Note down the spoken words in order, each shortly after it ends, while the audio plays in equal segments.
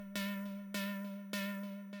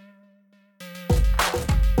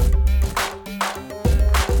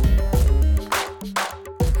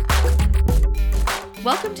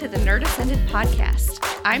Welcome to the Nerd Ascended podcast.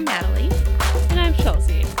 I'm Natalie. And I'm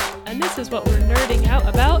Chelsea. And this is what we're nerding out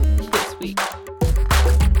about this week.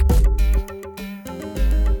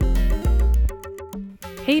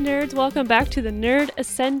 Hey nerds, welcome back to the Nerd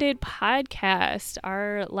Ascended podcast.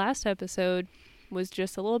 Our last episode was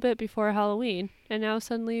just a little bit before Halloween, and now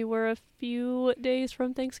suddenly we're a few days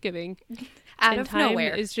from Thanksgiving. Out of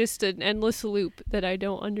nowhere. Time is just an endless loop that I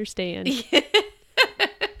don't understand.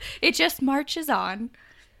 It just marches on.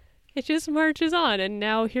 It just marches on, and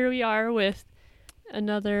now here we are with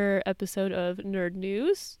another episode of Nerd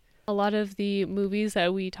News. A lot of the movies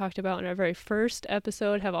that we talked about in our very first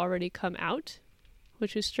episode have already come out,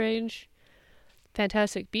 which is strange.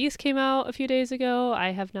 Fantastic Beasts came out a few days ago.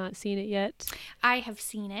 I have not seen it yet. I have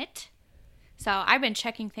seen it. So I've been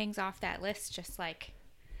checking things off that list just like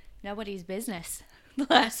nobody's business the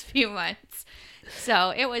last few months.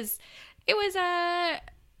 So it was a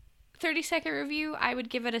 30-second review. I would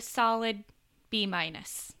give it a solid B-.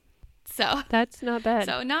 So That's not bad.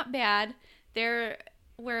 So not bad. There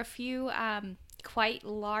were a few quite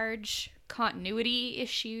large continuity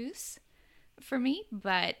issues for me,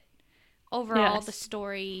 but overall Yes. the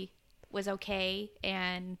story was okay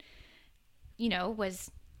and, was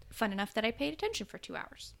fun enough that I paid attention for 2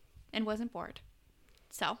 hours and wasn't bored.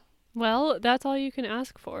 So, Well, that's all you can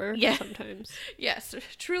ask for Yeah. sometimes. yes,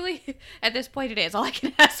 truly, at this point it is all I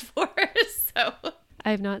can ask for. So,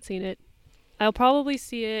 I have not seen it. I'll probably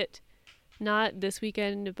see it not this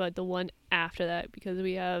weekend, but the one after that, because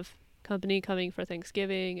we have company coming for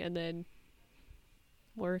Thanksgiving and then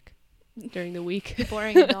work during the week.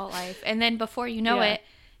 boring adult life. And then before you know Yeah. it,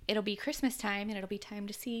 it'll be Christmas time and it'll be time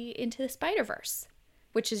to see Into the Spider-Verse,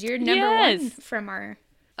 which is your number one Yes. from our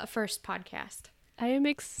first podcast. I am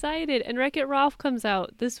excited. And Wreck-It Ralph comes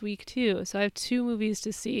out this week too. So I have 2 movies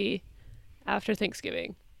to see after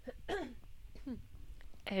Thanksgiving.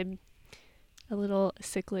 I'm a little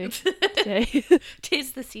sickly today.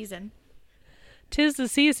 'Tis the season. 'Tis the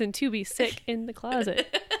season to be sick in the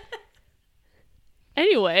closet.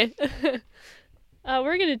 Anyway,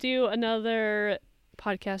 we're going to do another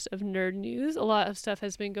podcast of nerd news. A lot of stuff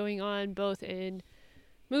has been going on both in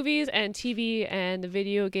movies and TV and the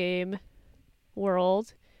video game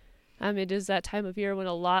world. It is that time of year when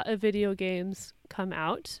a lot of video games come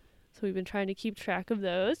out. So we've been trying to keep track of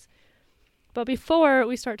those. But before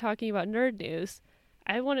we start talking about nerd news,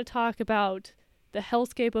 I want to talk about the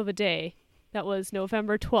hellscape of a day that was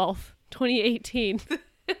November 12th, 2018.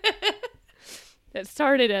 It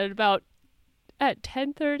started at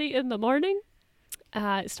 10:30 in the morning.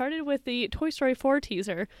 It started with the Toy Story 4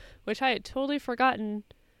 teaser, which I had totally forgotten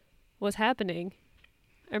was happening.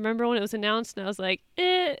 I remember when it was announced and I was like,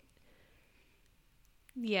 Yeah.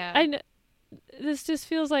 this just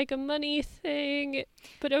feels like a money thing,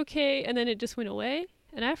 but okay. And then it just went away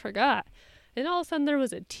and I forgot. And all of a sudden there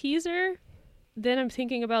was a teaser. Then I'm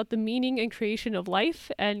thinking about the meaning and creation of life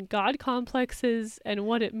and God complexes and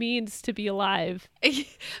what it means to be alive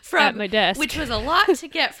at my desk. Which was a lot to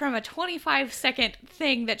get from a 25-second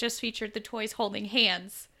thing that just featured the toys holding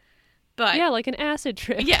hands. But Yeah, like an acid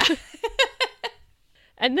trip. yeah.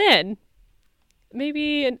 And then,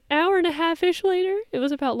 maybe an hour and a half-ish later, it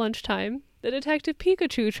was about lunchtime, the Detective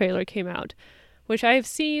Pikachu trailer came out, which I have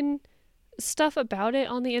seen stuff about it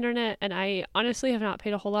on the internet, and I honestly have not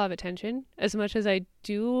paid a whole lot of attention. As much as I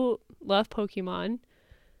do love Pokemon,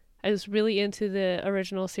 I was really into the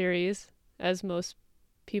original series, as most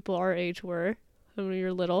people our age were when we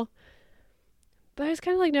were little. But I just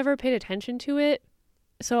kind of like never paid attention to it,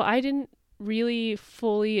 so I didn't really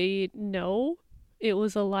fully know it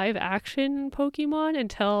was a live action Pokemon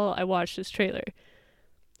until I watched this trailer.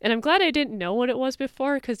 And I'm glad I didn't know what it was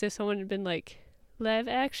before, because if someone had been like, live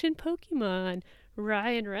action Pokemon,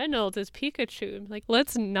 Ryan Reynolds as Pikachu, I'm like,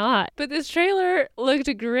 let's not. But this trailer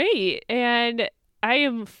looked great and I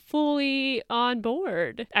am fully on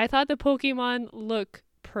board. I thought the Pokemon look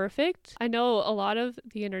perfect. I know a lot of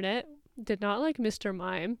the internet did not like Mr.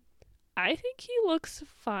 Mime. I think he looks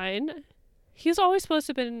fine. He's always supposed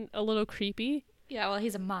to have been a little creepy. Yeah, well,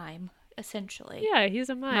 he's a mime, essentially. Yeah, he's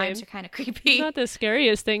a mime. Mimes are kind of creepy. He's not the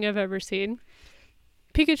scariest thing I've ever seen.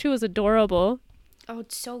 Pikachu was adorable. Oh,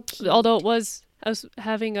 it's so cute. Although I was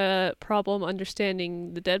having a problem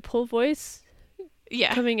understanding the Deadpool voice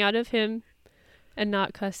Yeah. coming out of him and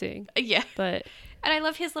not cussing. Yeah. But And I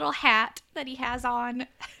love his little hat that he has on.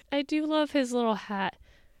 I do love his little hat.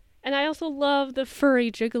 And I also love the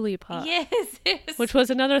furry Jigglypuff, Yes. which was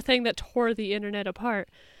another thing that tore the internet apart.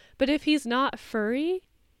 But if he's not furry,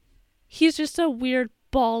 he's just a weird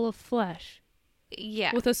ball of flesh.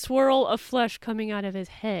 Yeah. with a swirl of flesh coming out of his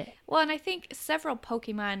head. Well, and I think several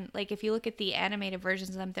Pokemon, like if you look at the animated versions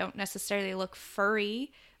of them, don't necessarily look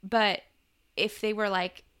furry, but if they were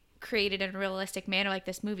like created in a realistic manner like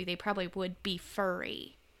this movie, they probably would be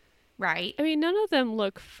furry, right? I mean, none of them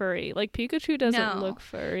look furry. Like, Pikachu doesn't No. look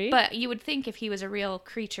furry. But you would think if he was a real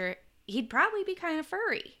creature, he'd probably be kind of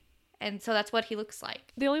furry. And so that's what he looks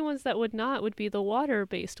like. The only ones that would not would be the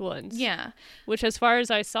water-based ones. Yeah. Which, as far as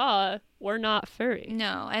I saw, were not furry.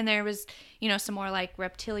 No. And there was, some more like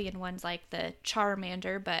reptilian ones like the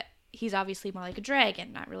Charmander, but he's obviously more like a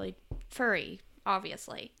dragon, not really furry,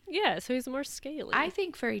 obviously. Yeah, so he's more scaly. I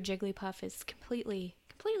think furry Jigglypuff is completely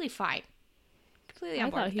fine. Completely on I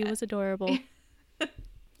board thought with he that. was adorable.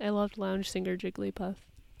 I loved lounge singer Jigglypuff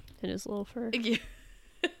and his little fur. Yeah.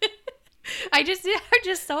 I'm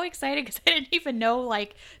just so excited because I didn't even know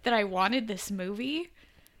like that I wanted this movie,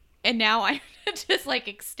 and now I'm just like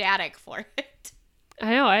ecstatic for it.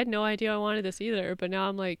 I know, I had no idea I wanted this either, but now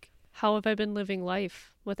I'm like, how have I been living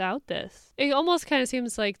life without this? It almost kind of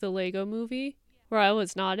seems like the Lego movie, where I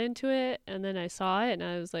was not into it, and then I saw it, and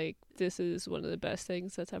I was like, this is one of the best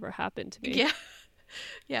things that's ever happened to me. Yeah,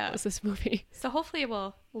 yeah. Was this movie. So hopefully it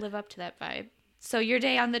will live up to that vibe. So your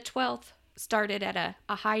day on the 12th started at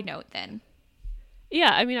a high note then.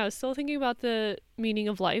 Yeah, I mean, I was still thinking about the meaning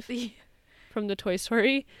of life from the Toy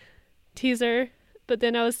Story teaser, but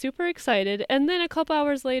then I was super excited, and then a couple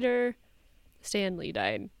hours later, Stan Lee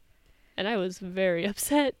died, and I was very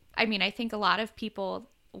upset. I mean, I think a lot of people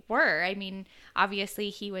were. I mean, obviously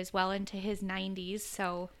he was well into his 90s,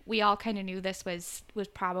 so we all kind of knew this was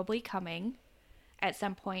probably coming at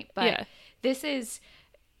some point, but Yeah. this is,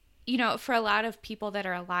 for a lot of people that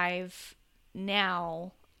are alive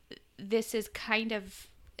now, this is kind of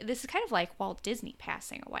like Walt Disney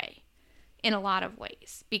passing away in a lot of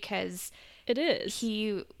ways, because It is.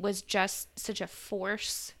 he was just such a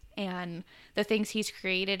force, and the things he's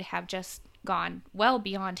created have just gone well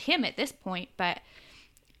beyond him at this point. But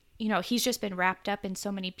he's just been wrapped up in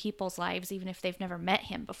so many people's lives, even if they've never met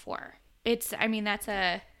him before. That's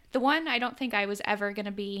the one I don't think I was ever going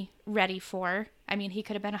to be ready for. I mean, he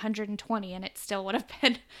could have been 120 and it still would have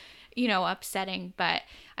been upsetting, but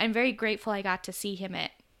I'm very grateful I got to see him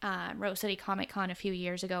at Rose City Comic Con a few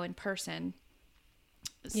years ago in person.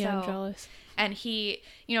 Yeah, I'm jealous. And he,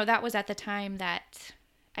 that was at the time that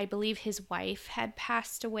I believe his wife had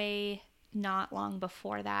passed away not long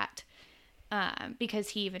before that, because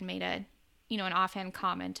he even made an offhand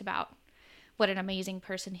comment about what an amazing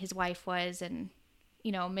person his wife was, and,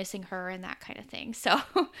 missing her and that kind of thing. So,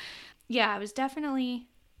 yeah, I was definitely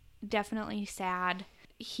sad.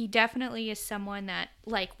 He definitely is someone that,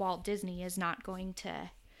 like Walt Disney, is not going to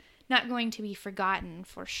be forgotten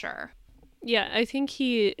for sure. Yeah, I think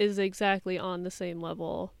he is exactly on the same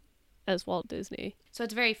level as Walt Disney. So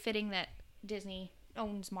it's very fitting that Disney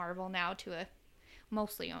owns Marvel now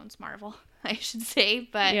mostly owns Marvel, I should say.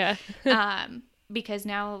 But Yeah. because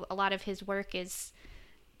now a lot of his work is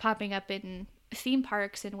popping up in theme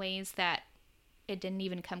parks in ways that it didn't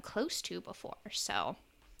even come close to before. So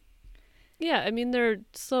Yeah, I mean, they're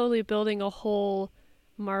slowly building a whole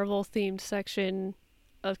Marvel-themed section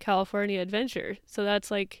of California Adventure. So that's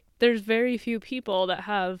like, there's very few people that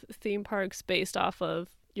have theme parks based off of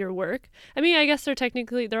your work. I mean, I guess there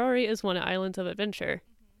already is one at Islands of Adventure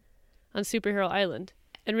on Superhero Island.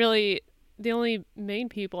 And really, the only main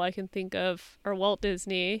people I can think of are Walt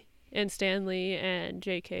Disney and Stan Lee and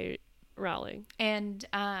J.K. Rowling. and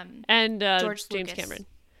George James Lucas. Cameron.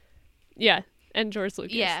 Yeah, and George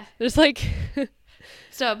Lucas. Yeah. There's like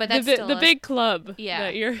So, but that's the big club. Yeah.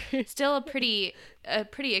 That you're still a pretty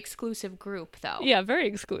exclusive group, though. yeah, very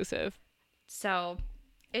exclusive. So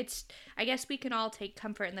I guess we can all take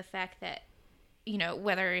comfort in the fact that,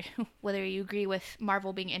 whether you agree with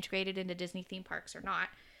Marvel being integrated into Disney theme parks or not,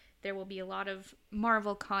 there will be a lot of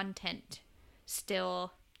Marvel content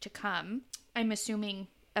still to come. I'm assuming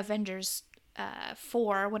Avengers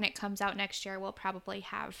 4, when it comes out next year, will probably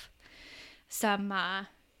have some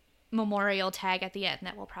memorial tag at the end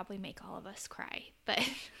that will probably make all of us cry. But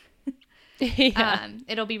Yeah.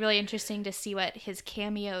 It'll be really interesting to see what his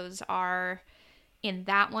cameos are in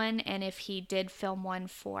that one, and if he did film one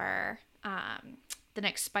for the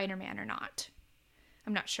next Spider-Man or not.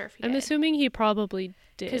 I'm not sure if he I'm did. assuming he probably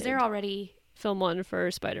did. Because they're already... film one for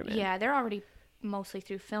Spider-Man. Yeah, they're already mostly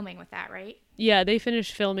through filming with that, right? Yeah, they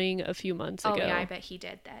finished filming a few months ago. Oh, yeah, I bet he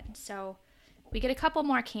did then. So we get a couple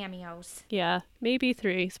more cameos. Yeah, maybe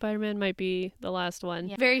 3. Spider-Man might be the last one.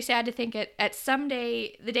 Yeah. Very sad to think at some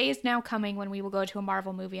day, the day is now coming when we will go to a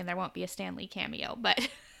Marvel movie and there won't be a Stan Lee cameo, but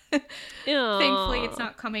thankfully it's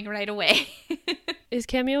not coming right away. His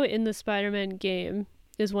cameo in the Spider-Man game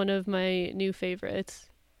is one of my new favorites.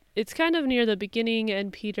 It's kind of near the beginning,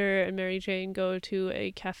 and Peter and Mary Jane go to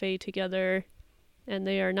a cafe together, and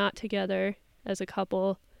they are not together as a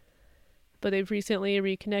couple, but they've recently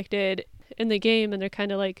reconnected in the game, and they're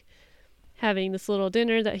kind of like having this little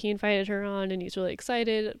dinner that he invited her on, and he's really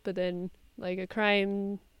excited, but then like a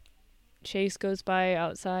crime chase goes by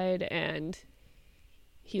outside, and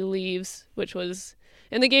he leaves, which was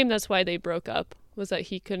in the game, that's why they broke up, was that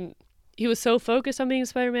he was so focused on being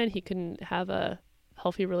Spider-Man, he couldn't have a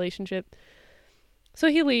healthy relationship. So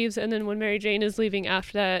he leaves, and then when Mary Jane is leaving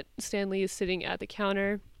after that, Stan Lee is sitting at the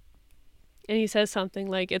counter, and he says something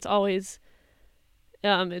like, it's so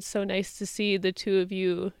nice to see the two of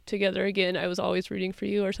you together again. I was always rooting for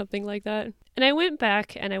you, or something like that. And I went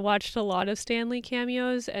back and I watched a lot of Stan Lee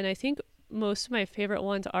cameos, and I think most of my favorite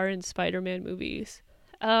ones are in Spider-Man movies.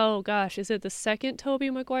 Oh gosh, is it the second Tobey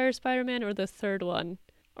Maguire Spider-Man or the third one?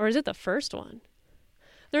 Or is it the first one?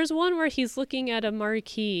 There's one where he's looking at a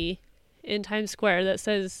marquee in Times Square that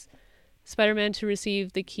says Spider-Man to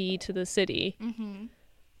receive the key to the city. Mm-hmm.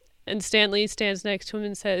 And Stan Lee stands next to him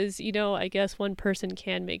and says, I guess one person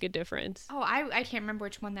can make a difference. Oh, I can't remember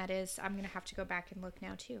which one that is. I'm going to have to go back and look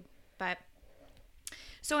now too. But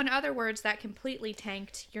so in other words, that completely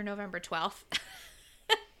tanked your November 12th.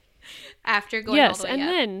 After going all the way up. Yes,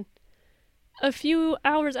 and then a few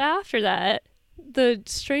hours after that, the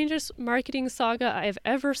strangest marketing saga I've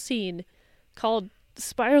ever seen, called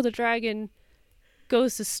Spyro the Dragon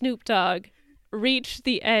Goes to Snoop Dogg, reached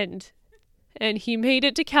the end. And he made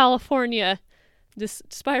it to California, this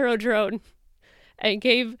Spyro drone, and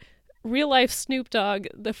gave real-life Snoop Dogg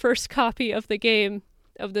the first copy of the game,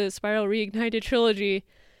 of the Spyro Reignited trilogy.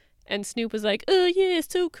 And Snoop was like, oh yeah,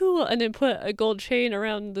 it's so cool, and then put a gold chain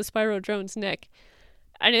around the Spyro drone's neck.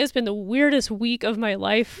 And it's been the weirdest week of my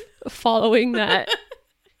life following that.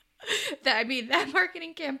 That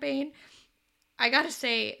marketing campaign, I gotta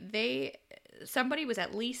say, somebody was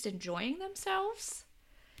at least enjoying themselves.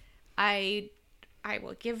 I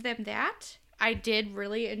will give them that. I did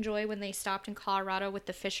really enjoy when they stopped in Colorado with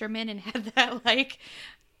the fishermen and had that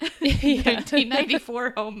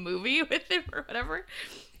 1994 home movie with him or whatever.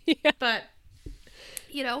 Yeah. But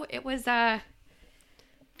it was that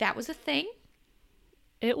was a thing.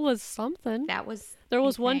 It was something. There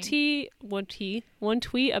was one tweet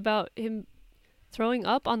about him throwing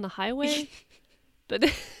up on the highway. But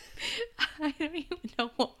I don't even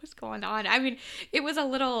know what was going on. I mean, it was a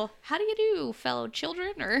little, how do you do, fellow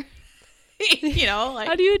children? Or,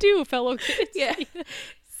 how do you do, fellow kids? Yeah.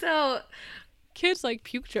 So, kids like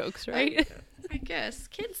puke jokes, right? I guess.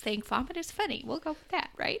 Kids think vomit is funny. We'll go with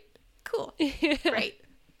that, right? Cool. Great.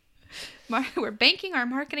 We're banking our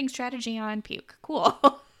marketing strategy on puke. Cool.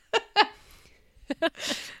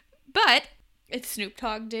 But Snoop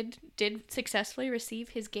Dogg did successfully receive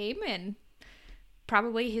his game and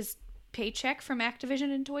probably his paycheck from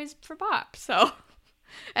Activision and Toys for Bob. So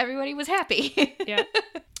everybody was happy. Yeah.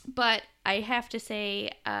 But I have to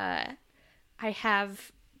say, I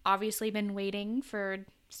have obviously been waiting for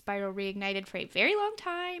Spyro Reignited for a very long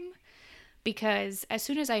time, because as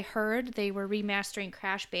soon as I heard they were remastering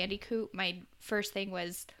Crash Bandicoot, my first thing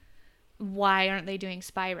was, why aren't they doing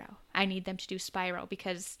Spyro? I need them to do Spyro,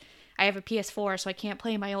 because I have a PS4, so I can't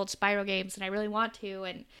play my old Spyro games, and I really want to.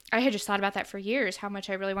 And I had just thought about that for years, how much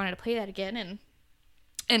I really wanted to play that again.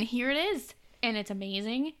 And here it is. And it's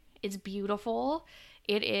amazing. It's beautiful.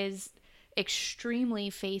 It is extremely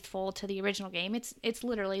faithful to the original game. It's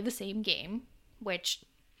literally the same game, which,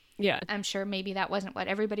 yeah, I'm sure maybe that wasn't what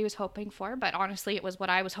everybody was hoping for, but honestly, it was what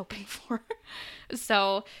I was hoping for.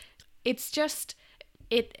 So it's just,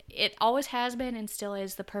 it always has been and still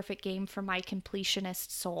is the perfect game for my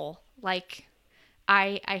completionist soul. Like,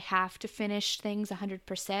 I have to finish things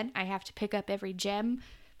 100%. I have to pick up every gem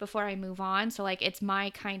before I move on. So, it's my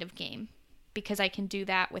kind of game, because I can do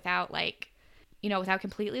that without, without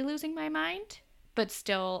completely losing my mind, but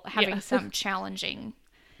still having some challenging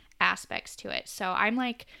aspects to it. So I'm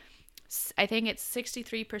I think it's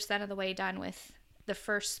 63% of the way done with the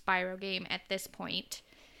first Spyro game at this point,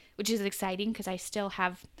 which is exciting because I still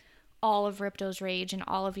have all of Ripto's Rage and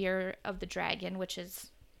all of Year of the Dragon, which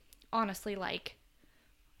is honestly,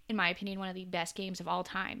 in my opinion, one of the best games of all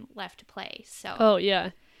time left to play. So oh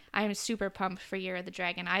yeah, I am super pumped for Year of the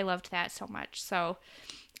Dragon. I loved that so much. So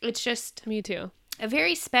it's just, me too, a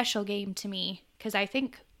very special game to me, because I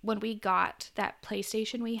think when we got that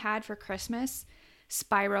PlayStation we had for Christmas,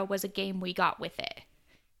 Spyro was a game we got with it.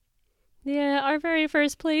 Yeah, our very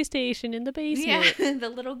first PlayStation in the basement. Yeah, the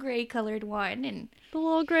little gray colored one. And the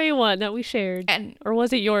little gray one that we shared. Or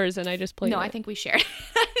was it yours and I just played it? No, I think we shared it.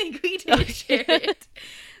 I think we did share it.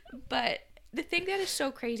 But the thing that is so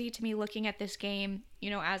crazy to me looking at this game, you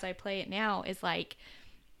know, as I play it now, is like,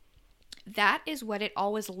 that is what it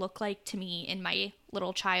always looked like to me in my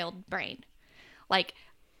little child brain. Like,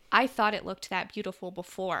 I thought it looked that beautiful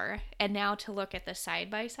before, and now to look at the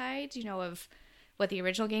side-by-sides, you know, of what the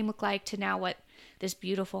original game looked like to now what this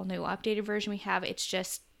beautiful new updated version we have, it's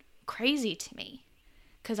just crazy to me.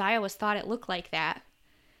 Because I always thought it looked like that,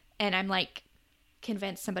 and I'm like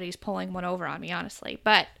convinced somebody's pulling one over on me, honestly.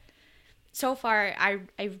 But so far, I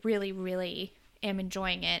really, really am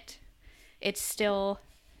enjoying it. It's still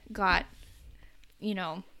got, you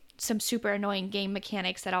know, some super annoying game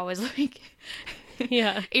mechanics that always like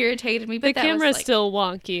irritated me. But the camera's still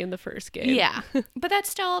wonky in the first game. Yeah, but that's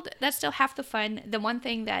still half the fun. The one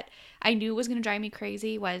thing that I knew was going to drive me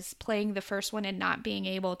crazy was playing the first one and not being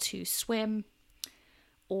able to swim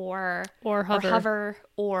or hover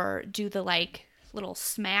or do the like little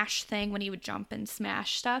smash thing when you would jump and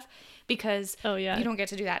smash stuff, because you don't get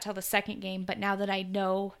to do that till the second game. But now that I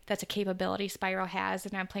know that's a capability Spyro has,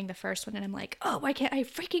 and I'm playing the first one, and I'm like, oh, why can't I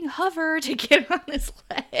freaking hover to get on this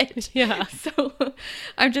ledge? Yeah. So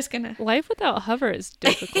I'm just gonna life without hover is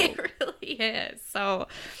difficult. It really is. So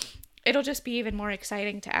it'll just be even more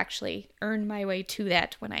exciting to actually earn my way to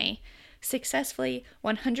that when I successfully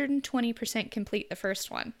 120% complete the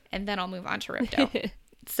first one, and then I'll move on to Ripto.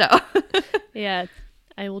 So yeah,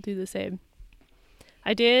 I will do the same.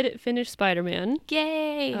 I did finish Spider-Man.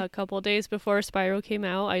 Yay! A couple of days before Spyro came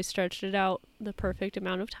out. I stretched it out the perfect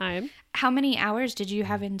amount of time. How many hours did you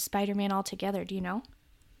have in Spider-Man altogether? Do you know?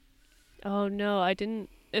 Oh, no, I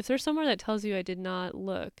didn't. If there's somewhere that tells you, I did not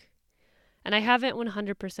look. And I haven't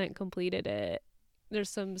 100% completed it.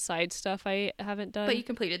 There's some side stuff I haven't done. But you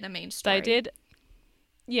completed the main story. But I did.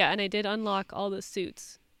 Yeah, and I did unlock all the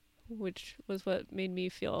suits, which was what made me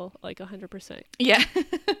feel like 100%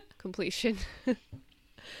 completion.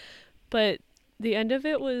 But the end of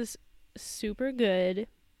it was super good.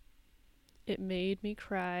 It made me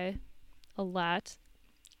cry a lot.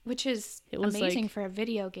 Which is amazing for a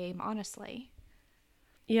video game, honestly.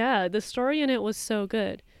 Yeah, the story in it was so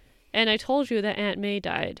good. And I told you that Aunt May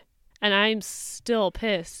died. And I'm still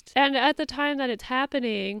pissed. And at the time that it's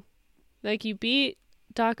happening, like, you beat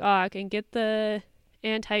Doc Ock and get the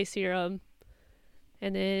anti-serum,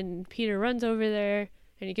 and then Peter runs over there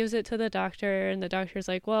and he gives it to the doctor, and the doctor's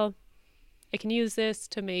like, well, I can use this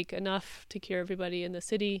to make enough to cure everybody in the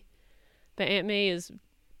city, but Aunt May is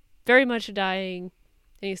very much dying,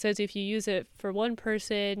 and he says if you use it for one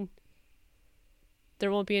person,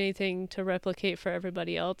 there won't be anything to replicate for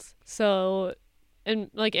everybody else. So, and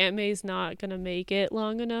like, Aunt May's not gonna make it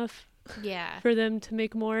long enough for them to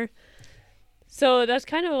make more. So that's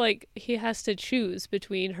kind of like he has to choose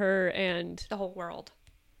between her and the whole world,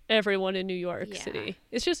 everyone in New York City.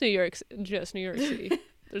 It's just New York City.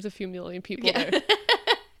 There's a few million people there.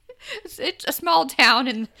 It's a small town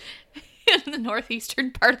in the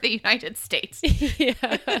northeastern part of the United States.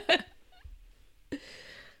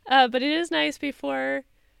 But it is nice before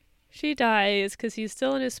she dies, because he's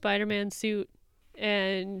still in his Spider-Man suit,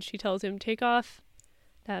 and she tells him, take off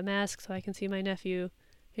that mask so I can see my nephew.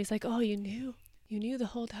 And he's like, oh, you knew? You knew the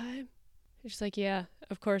whole time? And she's like, yeah,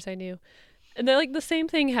 of course I knew. And then, like, the same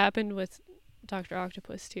thing happened with Dr.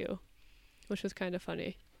 Octopus, too, which was kind of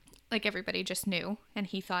funny. Like, everybody just knew, and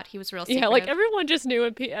he thought he was real secretive. Yeah, like, everyone just knew,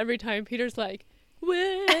 and every time Peter's like,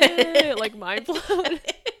 wait, like, mind blown.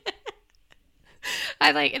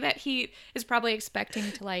 I like that he is probably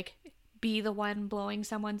expecting to, like, be the one blowing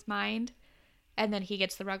someone's mind, and then he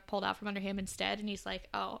gets the rug pulled out from under him instead, and he's like,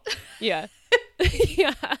 oh. Yeah.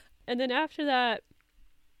 Yeah. And then after that,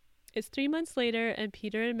 it's 3 months later, and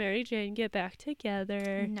Peter and Mary Jane get back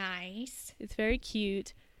together. Nice. It's very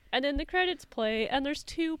cute. And then the credits play, and there's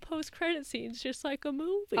 2 post-credit scenes, just like a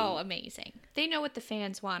movie. Oh, amazing. They know what the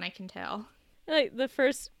fans want, I can tell. Like, the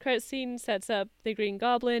first credit scene sets up the Green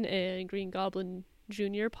Goblin and Green Goblin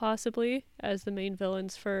Jr. possibly as the main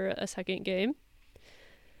villains for a second game.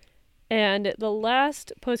 And the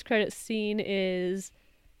last post-credit scene is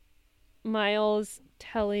Miles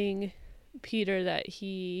telling Peter that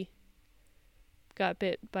he got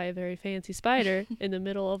bit by a very fancy spider in the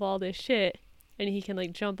middle of all this shit, and he can,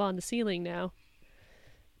 like, jump on the ceiling now.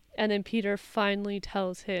 And then Peter finally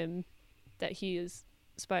tells him that he is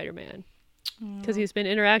Spider-Man, because he's been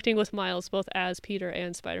interacting with Miles both as Peter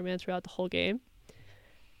and Spider-Man throughout the whole game.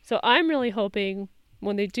 So I'm really hoping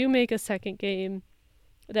when they do make a second game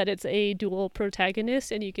that it's a dual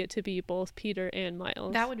protagonist and you get to be both Peter and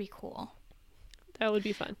Miles. That would be cool. That would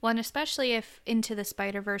be fun. Well, and especially if Into the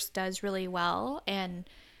Spider-Verse does really well, and,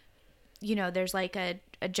 you know, there's like a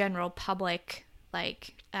general public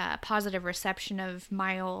like positive reception of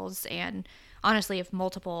Miles, and honestly of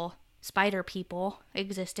multiple spider people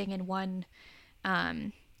existing in one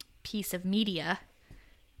piece of media,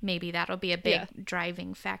 maybe that'll be a big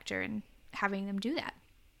driving factor in having them do that.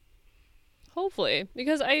 Hopefully,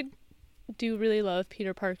 because I do really love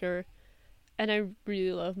Peter Parker, and I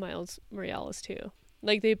really love Miles Morales too.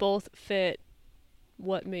 Like, they both fit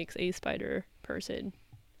what makes a spider person.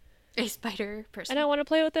 A spider person. And I want to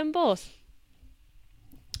play with them both.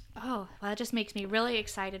 Oh, well, that just makes me really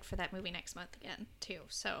excited for that movie next month again, too.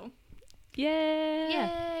 So,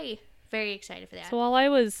 yay! Very excited for that. So while I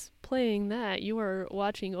was playing that, you were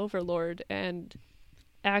watching Overlord and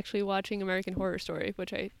actually watching American Horror Story,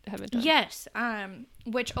 which I haven't done. Yes,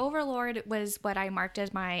 which Overlord was what I marked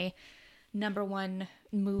as my number one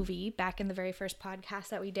movie back in the very first podcast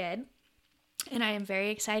that we did. And I am very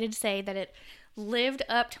excited to say that it lived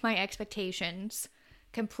up to my expectations.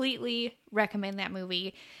 Completely recommend that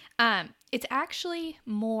movie. It's actually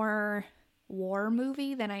more war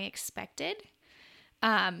movie than I expected,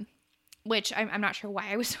 which I'm not sure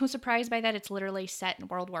why I was so surprised by that. It's literally set in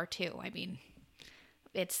World War II. I mean,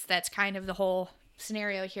 that's kind of the whole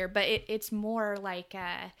scenario here, but it's more like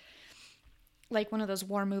one of those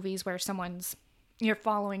war movies where you're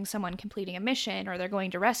following someone completing a mission, or they're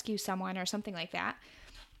going to rescue someone or something like that.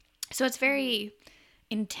 So it's very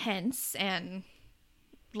intense and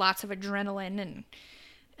lots of adrenaline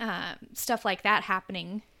and stuff like that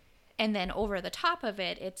happening. And then over the top of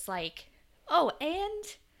it, it's like, oh,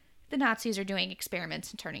 and the Nazis are doing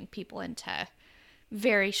experiments and turning people into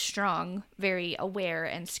very strong, very aware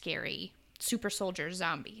and scary super soldier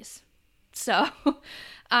zombies. So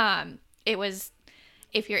it was,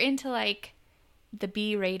 if you're into like the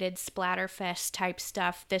B-rated splatterfest type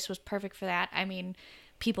stuff, this was perfect for that. I mean,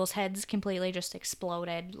 people's heads completely just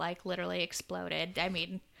exploded, like literally exploded. I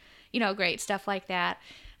mean, great stuff like that.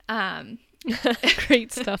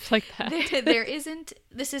 Great stuff like that.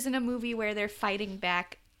 This isn't a movie where they're fighting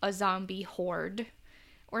back a zombie horde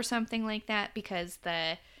or something like that, because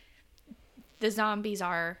the zombies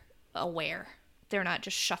are aware. They're not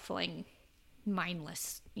just shuffling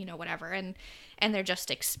mindless, whatever. And they're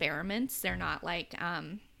just experiments. They're not like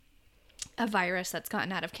a virus that's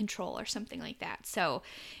gotten out of control or something like that. So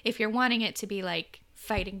if you're wanting it to be like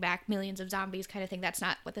fighting back millions of zombies kind of thing, that's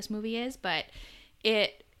not what this movie is, but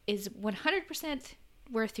it is 100%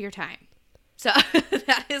 worth your time. So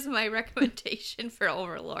that is my recommendation for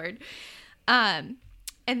Overlord. And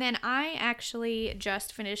then I actually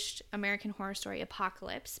just finished American Horror Story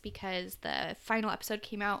Apocalypse, because the final episode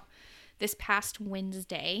came out this past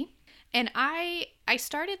Wednesday. And I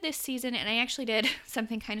started this season, and I actually did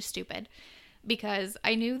something kind of stupid, because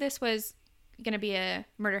I knew this was going to be a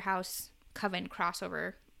Murder House Coven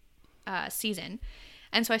crossover season.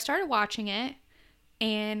 And so I started watching it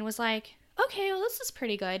and was like, okay, well, this is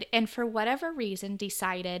pretty good. And for whatever reason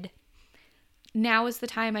decided now is the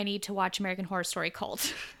time I need to watch American Horror Story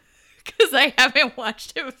Cult, because I haven't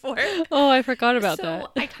watched it before. Oh, I forgot about that. So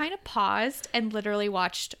I kind of paused and literally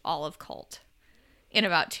watched all of Cult in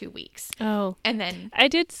about 2 weeks. Oh. And then I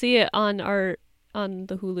did see it on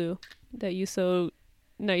the Hulu that you so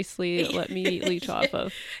nicely let me leech off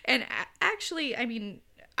of. And actually, I mean,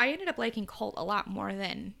 I ended up liking Cult a lot more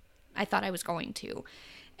than I thought I was going to.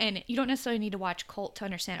 And you don't necessarily need to watch Cult to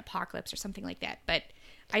understand Apocalypse or something like that, but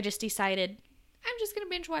I just decided I'm just going to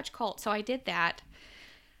binge watch Cult. So I did that,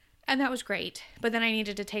 and that was great. But then I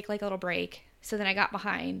needed to take like a little break. So then I got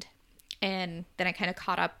behind, and then I kind of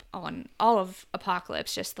caught up on all of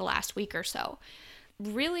Apocalypse just the last week or so.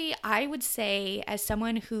 Really, I would say, as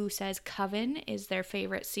someone who says Coven is their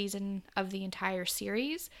favorite season of the entire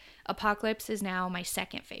series, Apocalypse is now my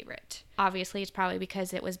second favorite. Obviously, it's probably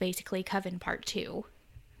because it was basically Coven Part 2.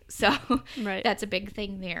 So Right. That's a big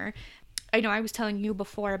thing there. I know I was telling you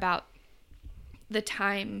before about the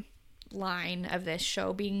timeline of this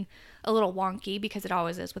show being a little wonky, because it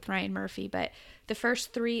always is with Ryan Murphy, but the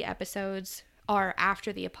first 3 episodes are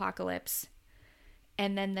after the apocalypse,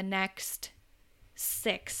 and then the next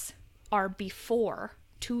 6 are before,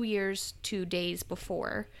 2 years, 2 days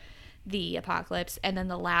before the apocalypse, and then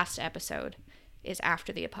the last episode is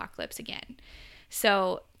after the apocalypse again.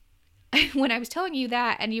 So when I was telling you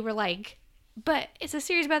that, and you were like, but it's a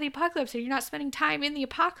series about the apocalypse and you're not spending time in the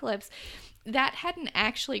apocalypse, that hadn't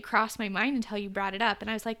actually crossed my mind until you brought it up. And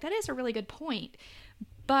I was like, that is a really good point.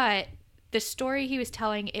 But the story he was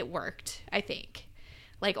telling, it worked, I think.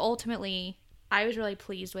 Like, ultimately, I was really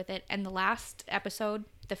pleased with it. And the last episode,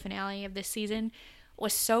 the finale of this season,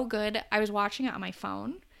 was so good. I was watching it on my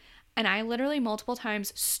phone. And I literally multiple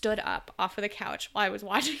times stood up off of the couch while I was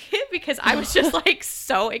watching it because I was just like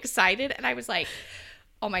so excited. And I was like,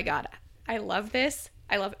 oh my God, I love this.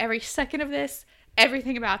 I love every second of this.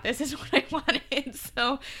 Everything about this is what I wanted.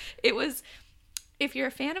 So it was, if you're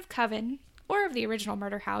a fan of Coven or of the original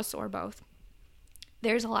Murder House or both,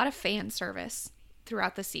 there's a lot of fan service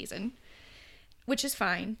throughout the season, which is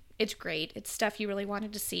fine. It's great. It's stuff you really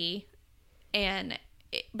wanted to see.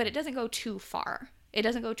 But it doesn't go too far. It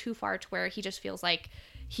doesn't go too far to where he just feels like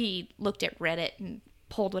he looked at Reddit and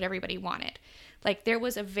pulled what everybody wanted. Like, there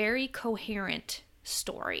was a very coherent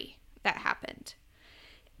story that happened.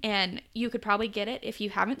 And you could probably get it if you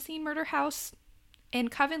haven't seen Murder House and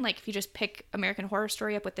Coven. Like, if you just pick American Horror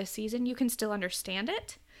Story up with this season, you can still understand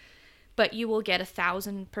it. But you will get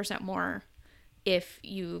 1,000% more if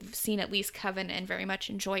you've seen at least Coven and very much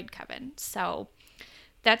enjoyed Coven. So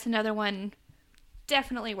that's another one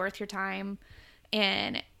definitely worth your time.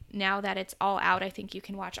 And now that it's all out, I think you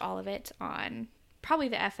can watch all of it on probably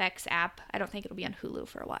the FX app. I don't think it'll be on Hulu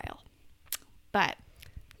for a while. But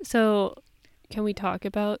So, can we talk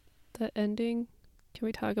about the ending? Can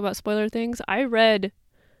we talk about spoiler things? I read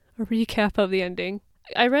a recap of the ending.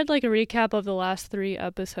 I read like a recap of the last 3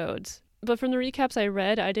 episodes. But from the recaps I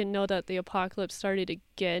read, I didn't know that the apocalypse started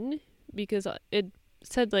again because it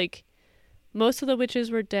said like most of the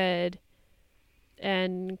witches were dead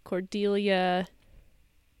and Cordelia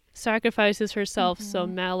sacrifices herself so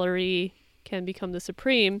Mallory can become the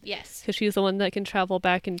Supreme. yes. Because she's the one that can travel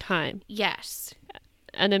back in time. Yes.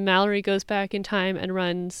 And then Mallory goes back in time and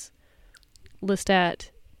runs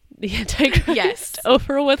Lestat, the Antichrist, Yes.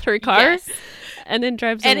 over with her car Yes. and then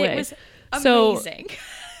drives And away. it was So- amazing.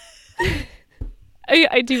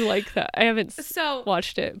 I do like that. I haven't So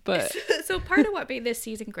watched it, but so part of what made this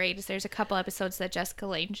season great is there's a couple episodes that Jessica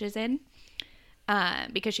Lange is in,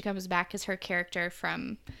 because she comes back as her character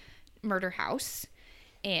from Murder House,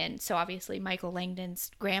 and so obviously Michael Langdon's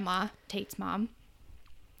grandma, Tate's mom,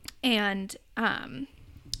 and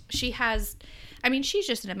she has, I mean, she's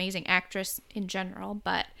just an amazing actress in general,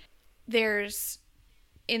 but there's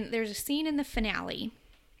a scene in the finale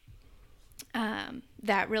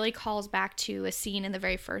that really calls back to a scene in the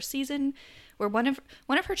very first season where one of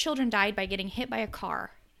her children died by getting hit by a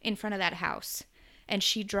car in front of that house, and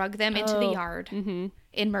she drug them into the yard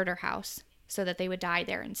in Murder House so that they would die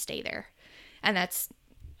there and stay there. And that's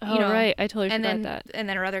right, I totally and forgot then that. and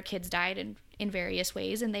then her other kids died in various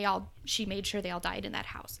ways, and she made sure they all died in that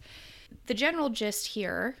house. The general gist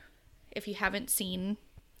here, if you haven't seen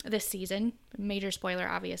this season, major spoiler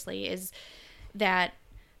obviously, is that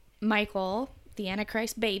Michael, the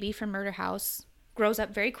Antichrist baby from Murder House, grows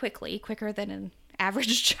up very quickly, quicker than an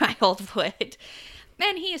average child would.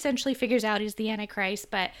 And he essentially figures out he's the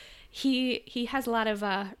Antichrist, but he has a lot of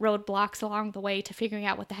roadblocks along the way to figuring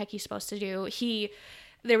out what the heck he's supposed to do.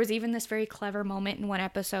 There was even this very clever moment in one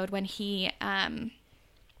episode when he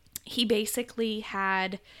basically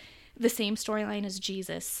had the same storyline as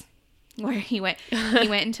Jesus, where he went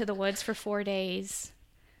into the woods for 4 days,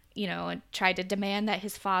 and tried to demand that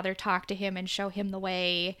his father talk to him and show him the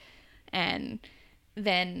way. And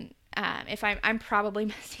then if I'm probably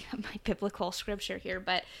messing up my biblical scripture here,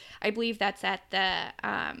 but I believe that's at the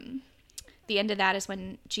end of that is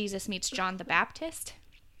when Jesus meets John the Baptist,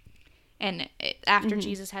 and after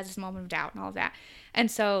Jesus has his moment of doubt and all of that.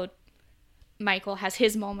 And so Michael has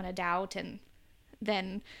his moment of doubt, and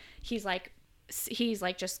then he's like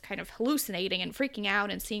just kind of hallucinating and freaking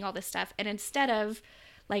out and seeing all this stuff. And instead of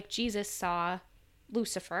like Jesus saw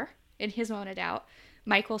Lucifer in his moment of doubt,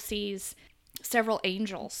 Michael sees several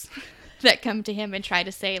angels that come to him and try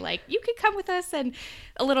to say, like, you could come with us. And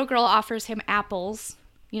a little girl offers him apples,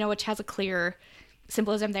 which has a clear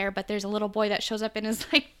symbolism there. But there's a little boy that shows up and is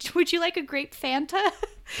like, would you like a grape Fanta?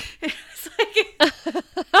 It's like,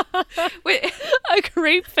 A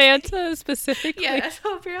grape Fanta specifically? yeah,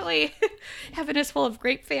 so apparently heaven is full of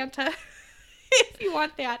grape Fanta. If you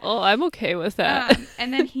want that. Oh, I'm okay with that.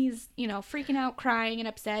 And then he's, freaking out, crying and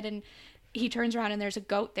upset, and he turns around and there's a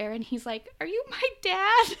goat there, and he's like, are you my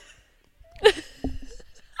dad?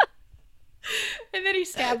 And then he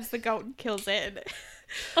stabs the goat and kills it.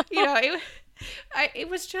 It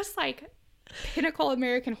was just like pinnacle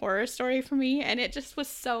American Horror Story for me, and it just was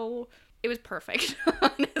it was perfect,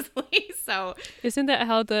 honestly. So Isn't that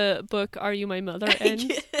how the book Are You My Mother ends?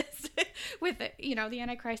 yes. With the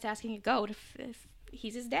Antichrist asking a goat if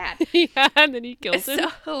he's his dad. Yeah, and then he kills him.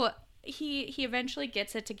 So he eventually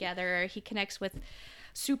gets it together. He connects with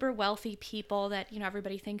super wealthy people that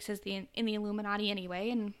everybody thinks is in the Illuminati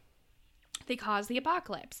anyway, and they cause the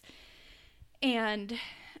apocalypse. And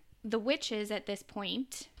the witches at this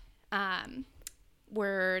point,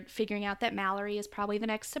 we're figuring out that Mallory is probably the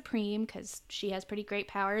next Supreme because she has pretty great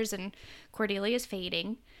powers and Cordelia is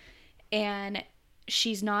fading. And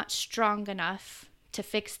she's not strong enough to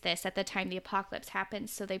fix this at the time the apocalypse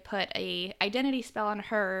happens. So they put a identity spell on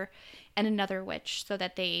her and another witch so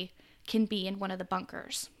that they can be in one of the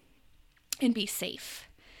bunkers and be safe,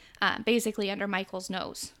 basically under Michael's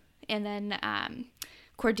nose. And then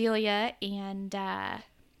Cordelia and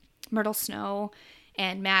Myrtle Snow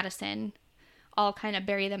and Madison all kind of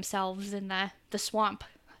bury themselves in the swamp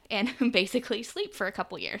and basically sleep for a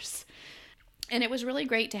couple years. And it was really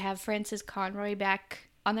great to have Frances Conroy back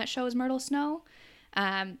on that show as Myrtle Snow.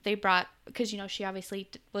 They brought, because, she obviously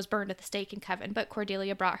was burned at the stake in Coven, but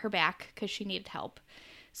Cordelia brought her back because she needed help.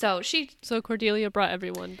 So Cordelia brought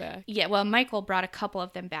everyone back. Yeah, well, Michael brought a couple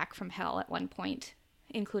of them back from hell at one point,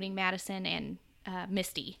 including Madison and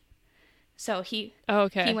Misty. So he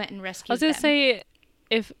went and rescued them. I was going to say,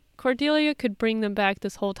 if Cordelia could bring them back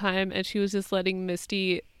this whole time and she was just letting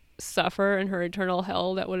Misty suffer in her eternal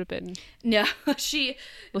hell, that would have been... No,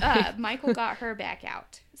 Michael got her back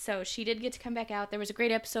out. So she did get to come back out. There was a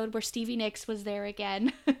great episode where Stevie Nicks was there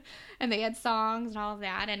again, and they had songs and all of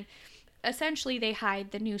that, and essentially they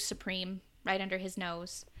hide the new Supreme right under his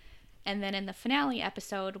nose. And then in the finale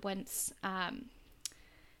episode, once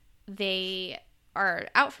they are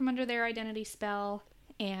out from under their identity spell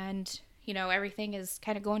and everything is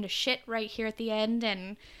kind of going to shit right here at the end,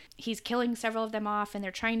 and he's killing several of them off, and they're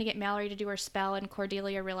trying to get Mallory to do her spell, and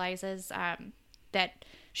Cordelia realizes that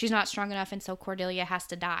she's not strong enough, and so Cordelia has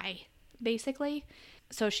to die, basically.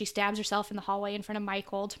 So she stabs herself in the hallway in front of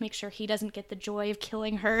Michael to make sure he doesn't get the joy of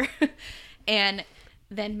killing her. And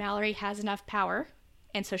then Mallory has enough power,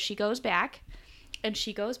 and so she goes back, and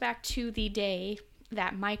she goes back to the day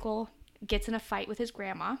that Michael gets in a fight with his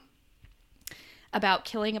grandma about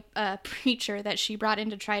killing a preacher that she brought in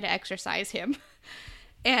to try to exorcise him.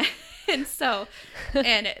 And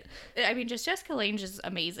just Jessica Lange is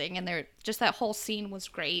amazing, and just that whole scene was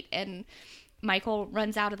great. And Michael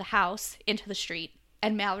runs out of the house into the street,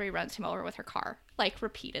 and Mallory runs him over with her car, like,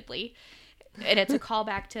 repeatedly. And it's a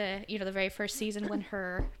callback to, the very first season when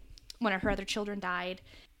one of her other children died.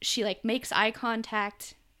 She, like, makes eye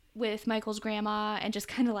contact with Michael's grandma and just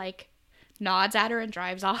kind of, like, nods at her and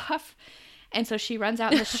drives off. And so she runs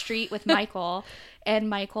out in the street with Michael, and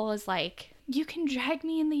Michael is like, "You can drag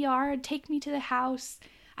me in the yard, take me to the house,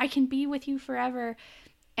 I can be with you forever."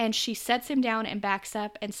 And she sets him down and backs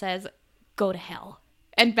up and says, "Go to hell,"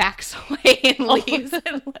 and backs away and leaves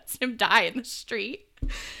and lets him die in the street.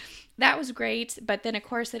 That was great, but then of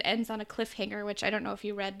course it ends on a cliffhanger, which I don't know if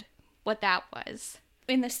you read what that was.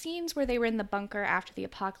 In the scenes where they were in the bunker after the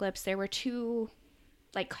apocalypse, there were two,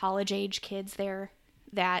 like, college-age kids there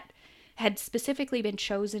that had specifically been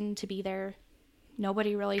chosen to be there.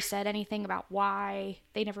 Nobody really said anything about why.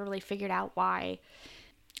 They never really figured out why.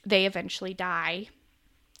 They eventually die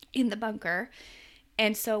in the bunker.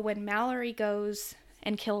 And so when Mallory goes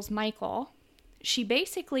and kills Michael, she's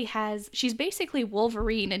basically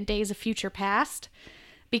Wolverine in Days of Future Past,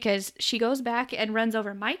 because she goes back and runs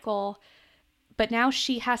over Michael, but now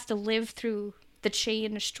she has to live through the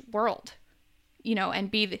changed world,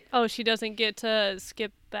 and be the... Oh, she doesn't get to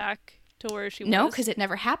skip back to where she was? No, because it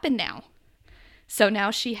never happened now. So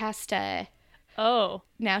now she has to... Oh.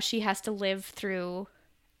 Now she has to live through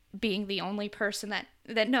being the only person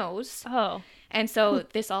that knows. Oh. And so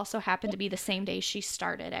this also happened to be the same day she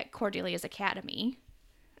started at Cordelia's Academy.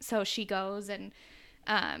 So she goes and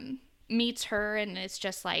meets her, and it's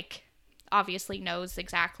just like, obviously knows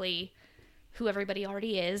exactly who everybody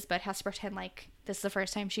already is, but has to pretend like this is the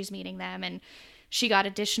first time she's meeting them. And she got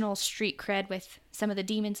additional street cred with some of the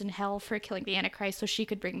demons in hell for killing the Antichrist, so she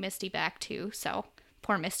could bring Misty back too. So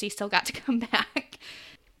poor Misty still got to come back.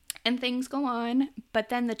 And things go on. But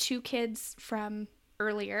then the two kids from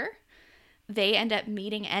earlier, they end up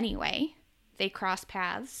meeting anyway. They cross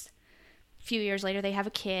paths. A few years later, they have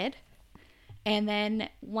a kid. And then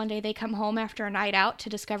one day they come home after a night out to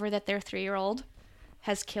discover that their 3-year-old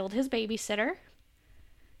has killed his babysitter.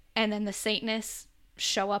 And then the Satanists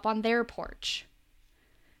show up on their porch.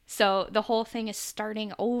 So the whole thing is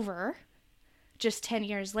starting over just 10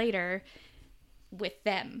 years later with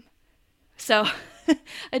them. So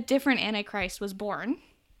a different Antichrist was born.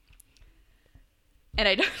 And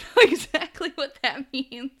I don't know exactly what that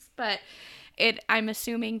means, but I'm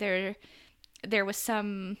assuming there was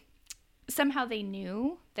somehow they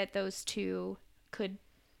knew that those two could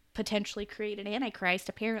potentially create an Antichrist,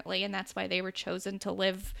 apparently, and that's why they were chosen to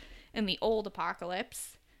live in the old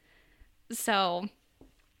apocalypse. So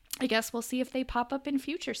I guess we'll see if they pop up in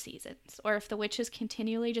future seasons, or if the witches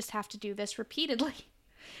continually just have to do this repeatedly.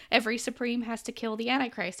 every Supreme has to kill the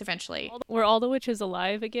Antichrist eventually. Were all the witches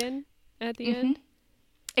alive again at the end?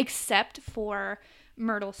 Except for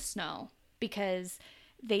Myrtle Snow, because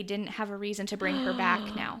they didn't have a reason to bring her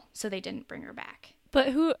back now, so they didn't bring her back. But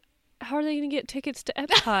how are they going to get tickets to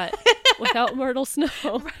Epcot without Myrtle Snow?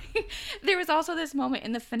 Right. There was also this moment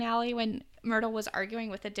in the finale when Myrtle was arguing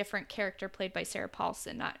with a different character played by Sarah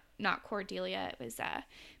Paulson, not Cordelia. It was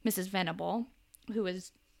Mrs. Venable, who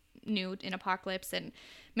was new in Apocalypse, and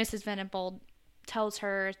Mrs. Venable tells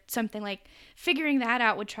her something like, figuring that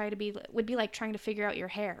out would be like trying to figure out your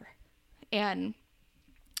hair. And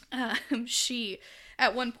she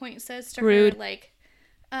at one point says to Rude. her, like,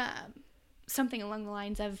 something along the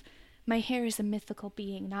lines of, my hair is a mythical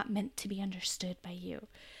being not meant to be understood by you.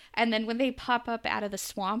 And then when they pop up out of the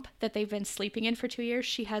swamp that they've been sleeping in for 2 years,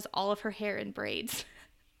 she has all of her hair in braids.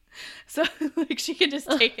 So like she can just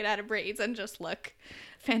take it out of braids and just look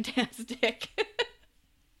fantastic.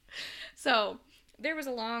 So there was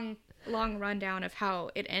a long rundown of how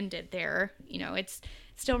it ended there. You know, it's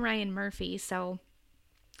still Ryan Murphy, so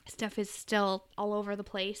stuff is still all over the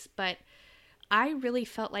place, but I really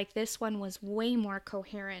felt like this one was way more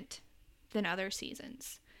coherent than other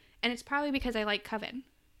seasons. And it's probably because I like Coven.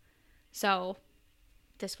 So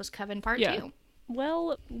this was Coven Part 2.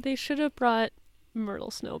 Well, they should have brought Myrtle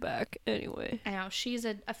Snow back anyway. I know, she's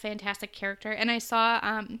a fantastic character. And I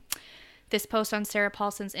saw this post on Sarah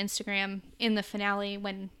Paulson's Instagram in the finale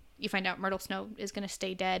when you find out Myrtle Snow is going to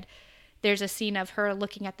stay dead. There's a scene of her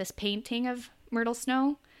looking at this painting of Myrtle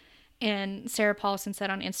Snow. And Sarah Paulson said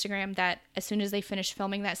on Instagram that as soon as they finished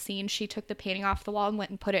filming that scene, she took the painting off the wall and went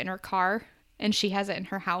and put it in her car. And she has it in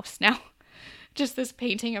her house now. Just this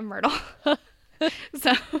painting of Myrtle.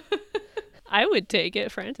 So I would take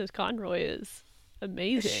it. Frances Conroy is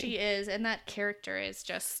amazing. She is. And that character is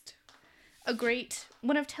just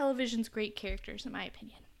one of television's great characters, in my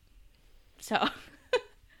opinion. So.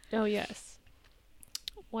 Oh, yes.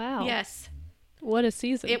 Wow. Yes. What a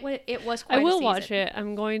season. It was quite I will a season. watch it.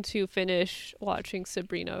 I'm going to finish watching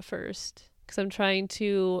Sabrina first because I'm trying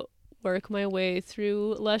to work my way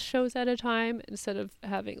through less shows at a time instead of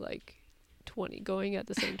having like 20 going at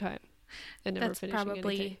the same time and never That's finishing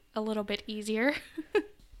probably anything. a little bit easier.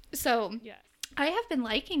 So Yes. I have been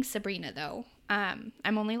liking Sabrina, though.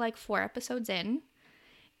 I'm only like 4 episodes in,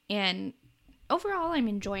 and overall I'm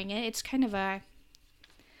enjoying it. It's kind of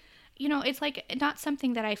it's like not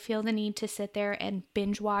something that I feel the need to sit there and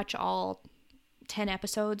binge watch all 10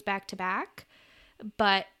 episodes back to back,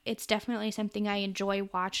 but it's definitely something I enjoy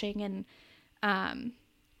watching, and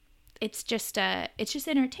it's just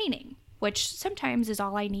entertaining, which sometimes is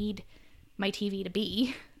all I need my TV to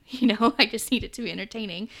be. I just need it to be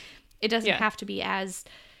entertaining. It doesn't have to be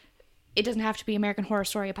American Horror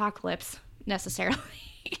Story Apocalypse necessarily.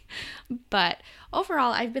 But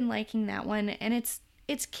overall, I've been liking that one, and it's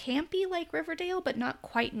campy like Riverdale, but not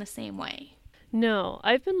quite in the same way. No,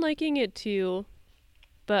 I've been liking it too,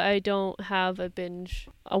 but I don't have a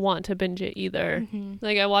want to binge it either. Mm-hmm.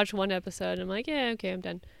 Like I watch one episode and I'm like, yeah, okay, I'm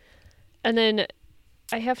done. And then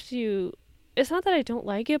I have to, it's not that I don't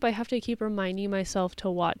like it, but I have to keep reminding myself to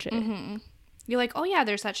watch it. Mm-hmm. You're like, oh yeah,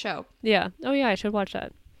 there's that show. Yeah. Oh yeah, I should watch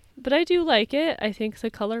that. But I do like it. I think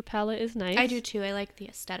the color palette is nice. I do too. I like the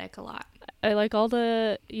aesthetic a lot. I like all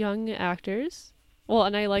the young actors. Well,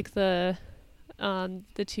 and I like the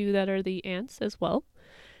 2 that are the aunts as well.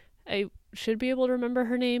 I should be able to remember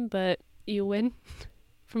her name, but Eowyn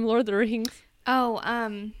from Lord of the Rings. Oh,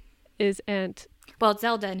 is Aunt. Well,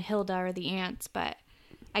 Zelda and Hilda are the aunts, but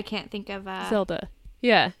I can't think of Zelda.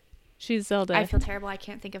 Yeah, she's Zelda. I feel terrible. I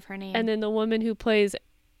can't think of her name. And then the woman who plays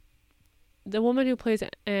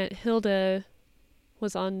Aunt Hilda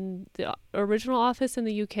was on the original Office in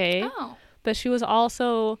the UK. Oh. But she was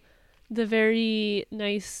also the very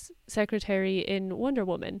nice secretary in Wonder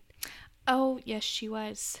Woman. Oh, yes, she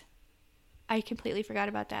was. I completely forgot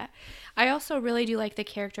about that. I also really do like the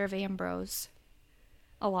character of Ambrose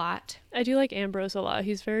a lot. I do like Ambrose a lot.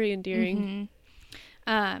 He's very endearing.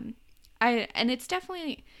 Mm-hmm. And it's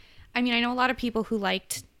definitely, I mean, I know a lot of people who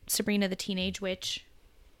liked Sabrina the Teenage Witch,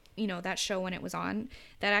 that show when it was on.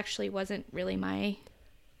 That actually wasn't really my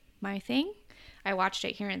thing. I watched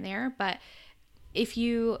it here and there, but if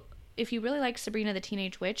you really like Sabrina the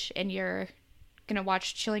Teenage Witch and you're going to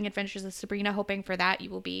watch Chilling Adventures of Sabrina hoping for that, you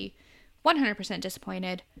will be 100%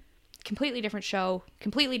 disappointed. Completely different show,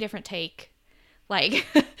 completely different take. Like,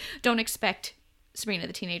 don't expect Sabrina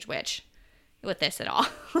the Teenage Witch with this at all.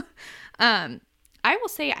 I will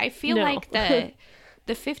say I feel like the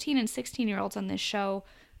 15 and 16-year-olds on this show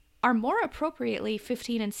are more appropriately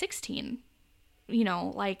 15 and 16.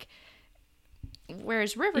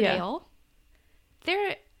 Whereas Riverdale,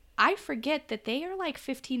 I forget that they are like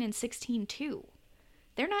 15 and 16 too.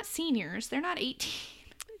 They're not seniors. They're not 18.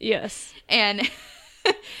 Yes. And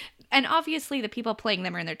and obviously the people playing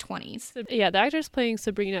them are in their 20s. Yeah, the actress playing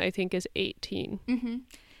Sabrina, I think, is 18. Mm-hmm.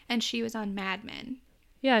 And she was on Mad Men.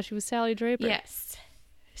 Yeah, she was Sally Draper. Yes.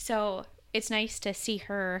 So it's nice to see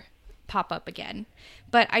her pop up again.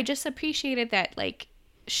 But I just appreciated that, like,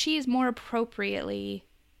 she's more appropriately,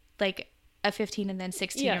 like, a 15 and then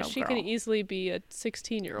 16-year-old Yeah, she girl. can easily be a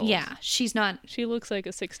 16-year-old. Yeah, she's not... She looks like a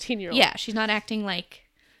 16-year-old. Yeah, she's not acting like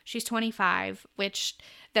she's 25, which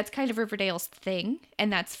that's kind of Riverdale's thing,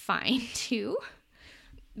 and that's fine, too.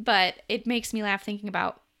 But it makes me laugh thinking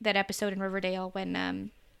about that episode in Riverdale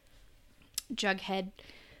when Jughead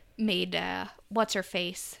made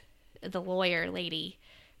what's-her-face, the lawyer lady,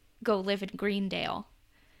 go live in Greendale.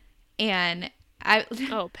 And I...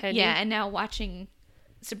 Oh, Penny. Yeah, and now watching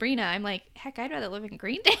Sabrina, I'm like, heck, I'd rather live in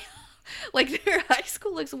Greendale. Like, their high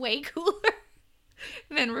school looks way cooler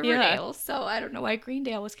than Riverdale. Yeah. So I don't know why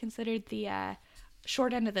Greendale was considered the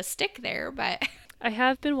short end of the stick there, but... I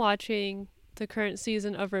have been watching the current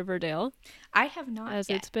season of Riverdale. I have not as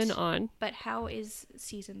yet. It's been on. But how is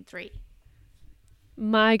season 3?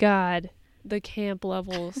 My God, the camp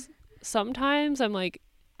levels. Sometimes I'm like,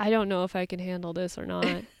 I don't know if I can handle this or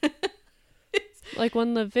not. Like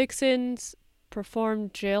when the Vixens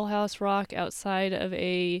performed Jailhouse Rock outside of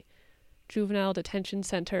a juvenile detention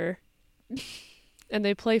center and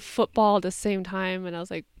they play football at the same time, and I was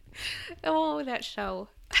like, Oh, that show.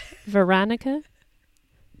 Veronica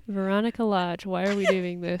Lodge, why are we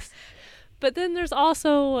doing this? But then there's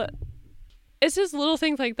also, it's just little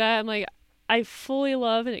things like that. I'm like, I fully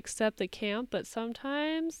love and accept the camp, but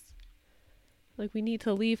sometimes like we need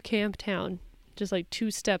to leave Camp Town, just like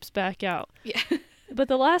 2 steps back out. Yeah. But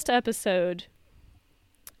the last episode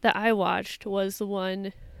that I watched was the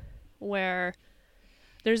one where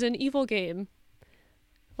there's an evil game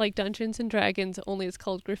like Dungeons and Dragons, only it's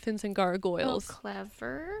called Griffins and Gargoyles. Oh,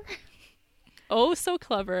 clever. Oh, so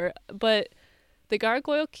clever. But the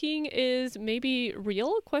Gargoyle King is maybe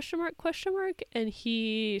real, ? And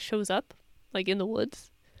he shows up like in the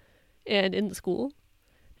woods and in the school.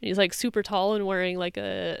 And he's like super tall and wearing like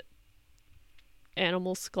a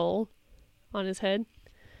animal skull on his head.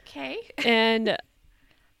 Okay. And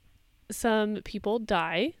some people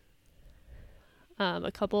die.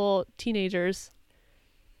 A couple teenagers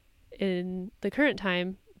in the current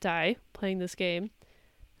time die playing this game.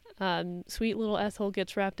 Sweet little Ethel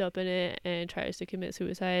gets wrapped up in it and tries to commit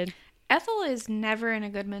suicide. Ethel is never in a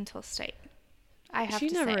good mental state. I have to say.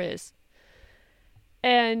 She never is.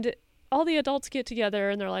 And all the adults get together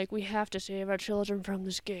and they're like, we have to save our children from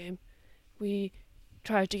this game. We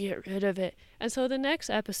tried to get rid of it. And so the next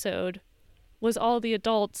episode was all the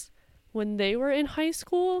adults when they were in high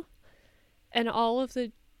school, and all of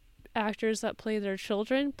the actors that play their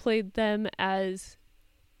children played them as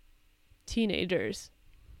teenagers.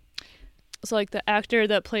 So like the actor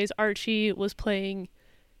that plays Archie was playing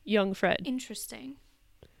young Fred. Interesting.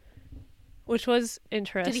 Which was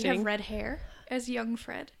interesting. Did he have red hair as young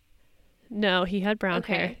Fred? No, he had brown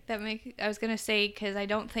hair. I was gonna say, because I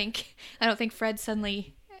don't think Fred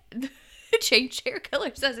suddenly changed hair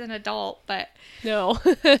colors as an adult, but No.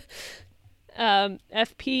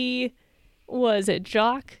 FP was a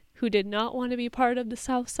jock who did not want to be part of the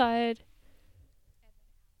South Side.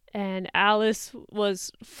 And Alice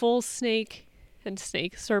was full snake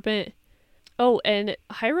serpent. Oh, and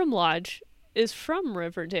Hiram Lodge is from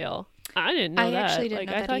Riverdale. I didn't know that. Actually didn't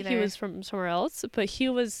know I that thought either. he was from somewhere else, but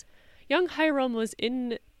young Hiram was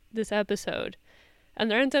in this episode.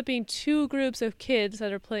 And there ends up being 2 groups of kids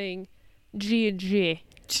that are playing G&G.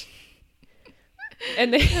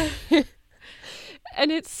 And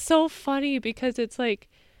and it's so funny because it's like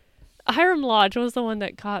Hiram Lodge was the one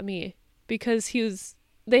that caught me because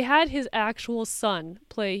they had his actual son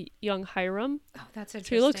play young Hiram. oh, that's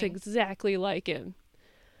interesting. So he looks exactly like him.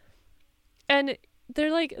 And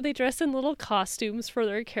they dress in little costumes for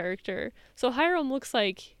their character. So Hiram looks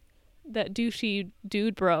like that douchey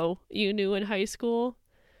dude bro you knew in high school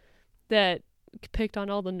that picked on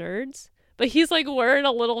all the nerds. But he's like wearing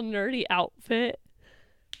a little nerdy outfit.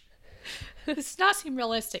 This does not seem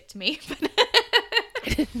realistic to me,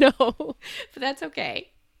 but No. but that's okay.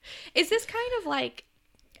 Is this kind of like,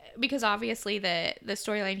 because obviously the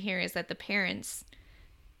storyline here is that the parents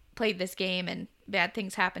played this game and bad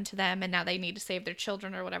things happened to them and now they need to save their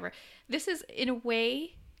children or whatever. This is in a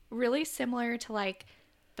way really similar to like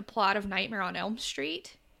the plot of Nightmare on Elm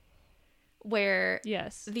Street, where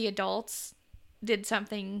Yes. the adults did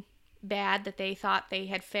something bad that they thought they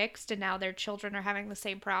had fixed and now their children are having the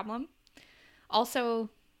same problem. Also,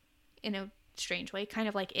 in a strange way, kind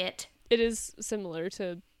of like It. It is similar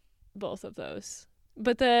to both of those.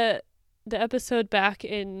 But the episode back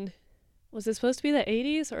in, was it supposed to be the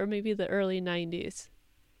 80s or maybe the early 90s?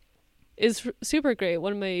 Is super great.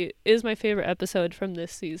 Is my favorite episode from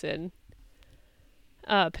this season.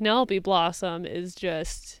 Penelope Blossom is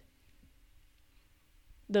just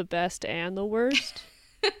the best and the worst.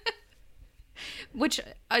 Which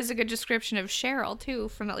is a good description of Cheryl, too,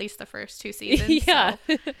 from at least the first 2 seasons. Yeah.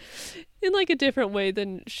 So. In like a different way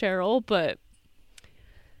than Cheryl, but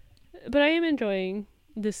I am enjoying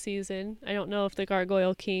this season. I don't know if the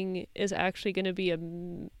Gargoyle King is actually going to be a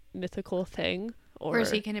mythical thing. Or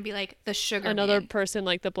is he going to be like the Sugar another Man? person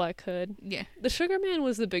like the Black Hood? Yeah. The Sugar Man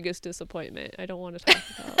was the biggest disappointment. I don't want to talk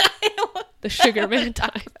about the Sugar Man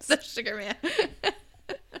times. The Sugar Man.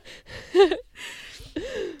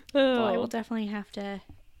 Oh. Well, I will definitely have to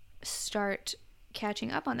start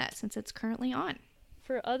catching up on that since it's currently on.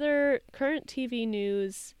 For other current TV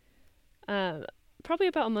news, probably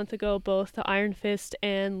about a month ago, both The Iron Fist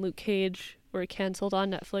and Luke Cage were canceled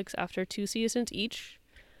on Netflix after 2 seasons each.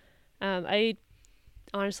 I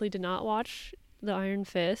honestly did not watch The Iron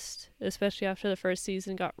Fist, especially after the first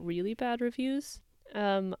season got really bad reviews.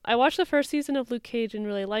 I watched the first season of Luke Cage and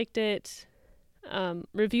really liked it.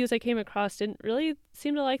 Reviews I came across didn't really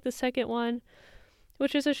seem to like the second one,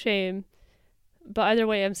 which is a shame. But either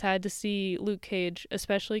way, I'm sad to see Luke Cage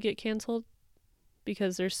especially get canceled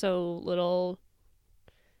because there's so little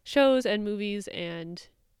shows and movies and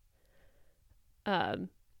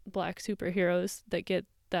black superheroes that get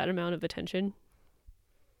that amount of attention.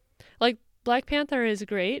 Like, Black Panther is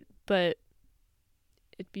great, but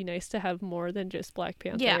it'd be nice to have more than just Black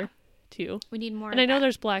Panther, too. We need more. And I know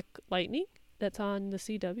there's Black Lightning that's on the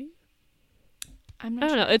CW. I don't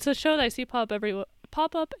know. It's a show that I see pop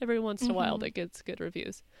up every once in a while that gets good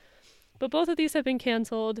reviews. But both of these have been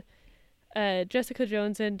canceled. Jessica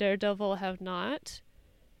Jones and Daredevil have not.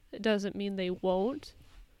 It doesn't mean they won't.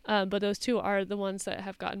 But those two are the ones that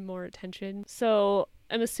have gotten more attention. So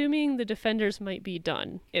I'm assuming the Defenders might be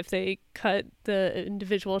done if they cut the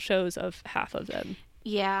individual shows of half of them.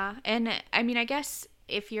 Yeah. And I mean, I guess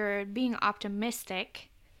if you're being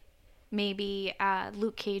optimistic, maybe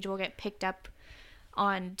Luke Cage will get picked up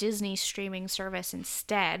on Disney's streaming service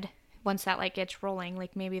instead. Once that like gets rolling,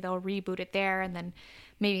 like maybe they'll reboot it there, and then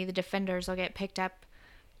maybe the Defenders will get picked up,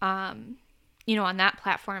 on that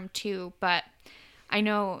platform too. But I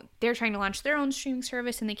know they're trying to launch their own streaming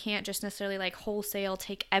service, and they can't just necessarily like wholesale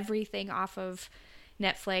take everything off of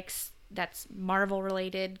Netflix that's Marvel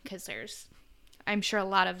related, because there's, I'm sure, a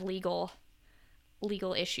lot of legal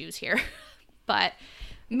issues here. But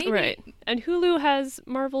maybe right. And Hulu has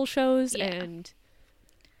Marvel shows, and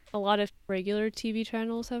a lot of regular TV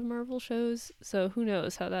channels have Marvel shows, so who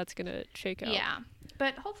knows how that's gonna shake out. Yeah,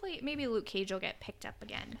 but hopefully maybe Luke Cage will get picked up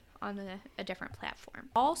again on a different platform.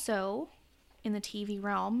 Also, in the TV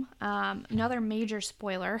realm, another major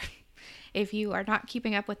spoiler, if you are not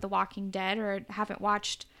keeping up with The Walking Dead or haven't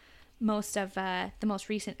watched most of the most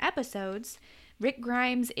recent episodes, Rick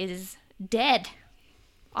Grimes is dead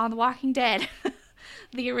on The Walking Dead.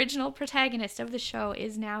 The original protagonist of the show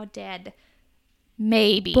is now dead.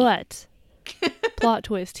 Maybe. But, plot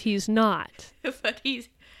twist, he's not. But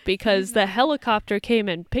because the helicopter came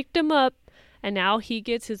and picked him up, and now he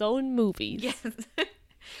gets his own movies. Yes.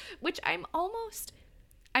 Which I'm almost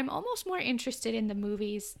more interested in the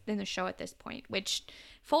movies than the show at this point, which,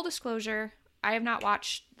 full disclosure, I have not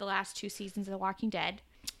watched the last 2 seasons of The Walking Dead.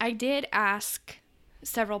 I did ask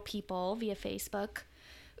several people via Facebook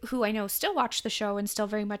who I know still watch the show and still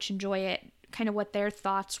very much enjoy it, kind of what their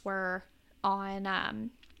thoughts were on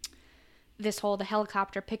the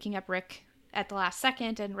helicopter picking up Rick at the last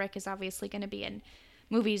second, and Rick is obviously going to be in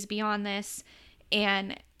movies beyond this.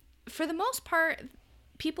 And for the most part,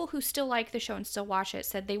 people who still like the show and still watch it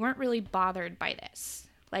said they weren't really bothered by this.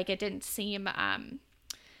 Like, it didn't seem,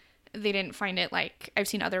 they didn't find it, like, I've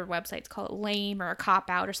seen other websites call it lame or a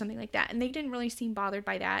cop-out or something like that, and they didn't really seem bothered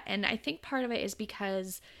by that. And I think part of it is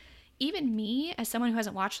because even me, as someone who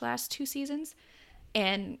hasn't watched the last 2 seasons,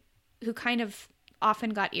 and who kind of often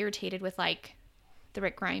got irritated with, like, the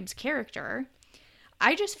Rick Grimes character,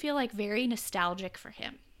 I just feel, like, very nostalgic for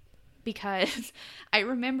him. Because I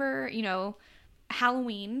remember,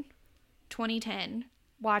 Halloween 2010,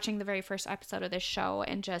 watching the very first episode of this show,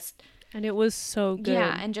 and it was so good.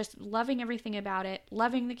 Yeah, and just loving everything about it,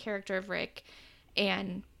 loving the character of Rick.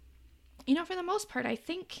 And, for the most part, I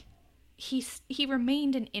think he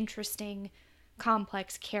remained an interesting,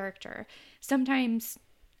 complex character. Sometimes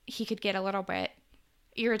he could get a little bit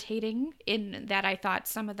irritating in that I thought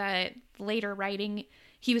some of the later writing,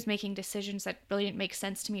 he was making decisions that really didn't make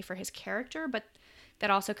sense to me for his character, but that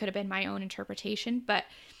also could have been my own interpretation. But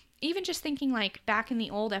even just thinking like back in the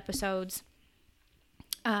old episodes,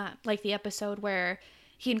 like the episode where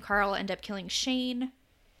he and Carl end up killing Shane,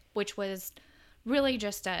 which was really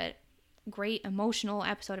just a great emotional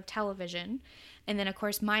episode of television. And then, of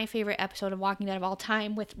course, my favorite episode of Walking Dead of all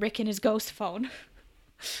time with Rick and his ghost phone.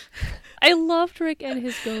 I loved Rick and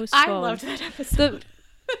his ghost phone. I loved that episode.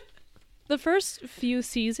 The first few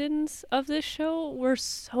seasons of this show were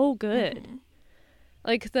so good. Mm-hmm.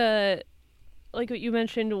 Like what you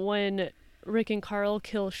mentioned when Rick and Carl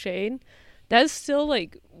kill Shane, that's still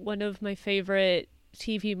like one of my favorite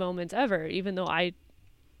TV moments ever, even though I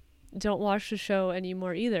don't watch the show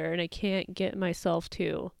anymore either, and I can't get myself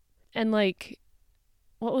to. And like,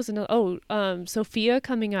 what was another? Sophia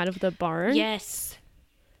coming out of the barn. Yes,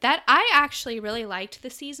 that I actually really liked the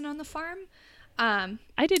season on the farm. I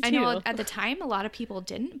did too. I know at the time a lot of people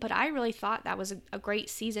didn't, but I really thought that was a great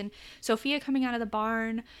season. Sophia coming out of the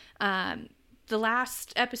barn. The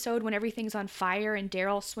last episode when everything's on fire and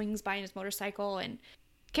Daryl swings by in his motorcycle and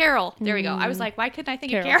Carol, there we go. I was like, why couldn't I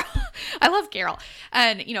think of Carol? I love Carol.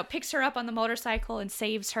 And, picks her up on the motorcycle and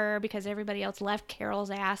saves her because everybody else left Carol's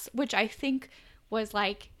ass, which I think was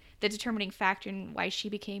like the determining factor in why she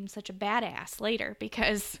became such a badass later,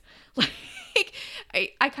 because like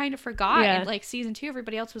I kind of forgot. Yeah. In like season 2,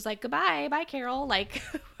 everybody else was like, goodbye, bye Carol. Like,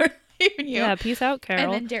 we're leaving you. Yeah, peace out,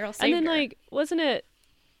 Carol. And then Daryl saved her. And then like, wasn't it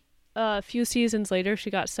a few seasons later she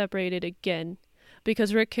got separated again?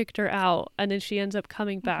 Because Rick kicked her out, and then she ends up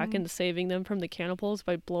coming back and saving them from the cannibals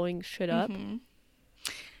by blowing shit up. Mm-hmm.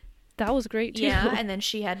 That was great, too. Yeah, and then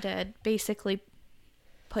she had to basically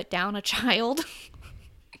put down a child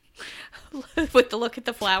with the Look at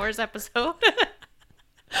the Flowers episode.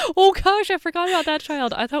 Oh, gosh, I forgot about that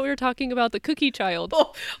child. I thought we were talking about the cookie child.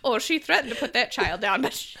 Oh, she threatened to put that child down,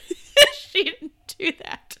 but she didn't do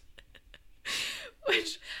that.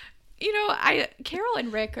 Which, Carol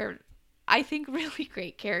and Rick are, I think, really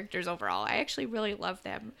great characters overall. I actually really love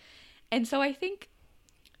them. And so I think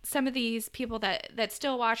some of these people that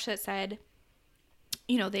still watch that said,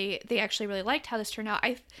 they actually really liked how this turned out.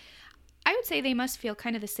 I would say they must feel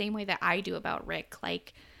kind of the same way that I do about Rick.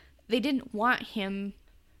 Like, they didn't want him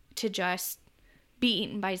to just be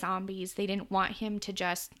eaten by zombies. They didn't want him to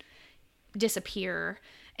just disappear.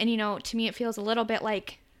 And, to me it feels a little bit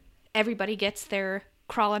like everybody gets their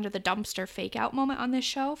crawl under the dumpster fake out moment on this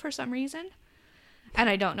show for some reason, and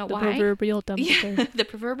I don't know why. The proverbial dumpster. Yeah, the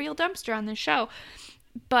proverbial dumpster on this show.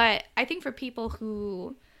 But I think for people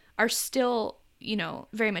who are still,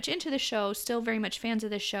 very much into the show, still very much fans of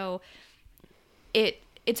the show,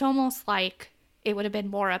 it's almost like it would have been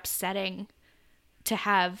more upsetting to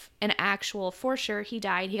have an actual, for sure he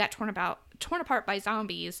died, he got torn apart by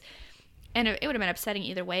zombies, and it would have been upsetting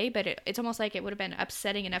either way, but it's almost like it would have been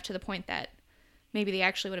upsetting enough to the point that maybe they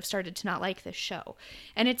actually would have started to not like this show.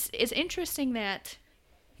 And it's interesting that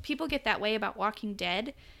people get that way about Walking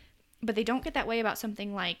Dead, but they don't get that way about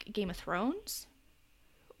something like Game of Thrones,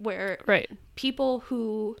 where people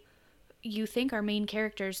who you think are main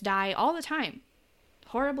characters die all the time,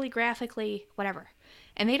 horribly, graphically, whatever,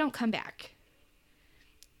 and they don't come back.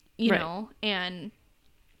 You know, and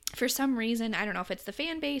for some reason, I don't know if it's the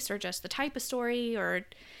fan base or just the type of story, or,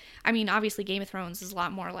 I mean, obviously Game of Thrones is a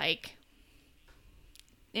lot more like,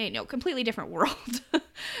 completely different world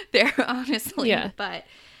there, honestly. Yeah. But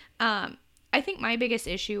I think my biggest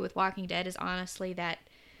issue with Walking Dead is honestly that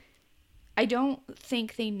I don't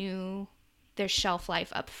think they knew their shelf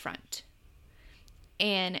life up front.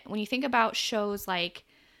 And when you think about shows like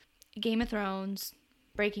Game of Thrones,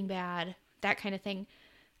 Breaking Bad, that kind of thing,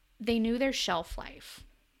 they knew their shelf life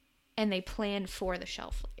and they planned for the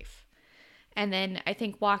shelf life. And then I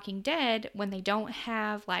think Walking Dead, when they don't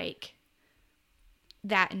have like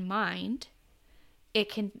that in mind,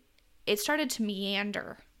 it started to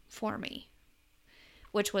meander for me,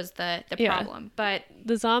 which was the problem. But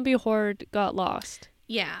the zombie horde got lost.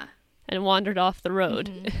 Yeah. And wandered off the road.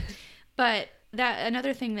 Mm-hmm. But that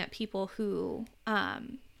another thing that people who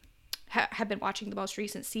have been watching the most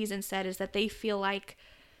recent season said is that they feel like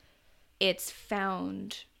it's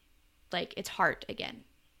found like its heart again.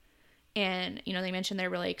 And, they mentioned they're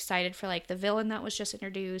really excited for like the villain that was just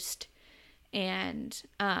introduced. And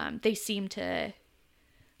they seem to,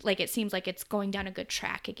 like, it seems like it's going down a good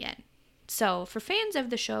track again. So for fans of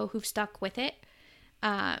the show who've stuck with it,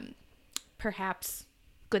 perhaps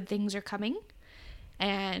good things are coming.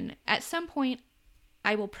 And at some point,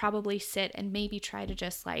 I will probably sit and maybe try to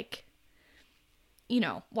just, like,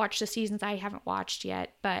 watch the seasons I haven't watched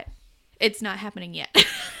yet. But it's not happening yet.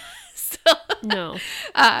 So, No.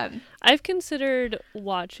 um, I've considered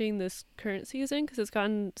watching this current season because it's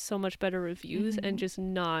gotten so much better reviews and just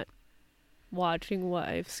not watching what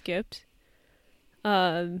I've skipped.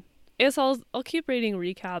 I guess I'll keep reading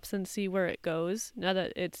recaps and see where it goes now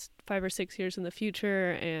that it's 5 or 6 years in the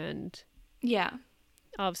future, and yeah.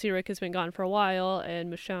 obviously Rick has been gone for a while,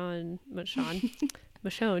 and Michonne,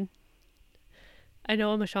 I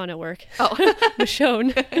know a Michonne at work. Oh,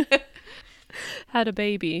 Michonne had a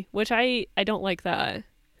baby, which I don't like that.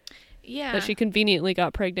 yeah. That she conveniently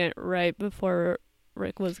got pregnant right before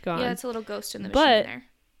Rick was gone. Yeah, it's a little ghost in the But machine there.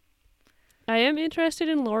 I am interested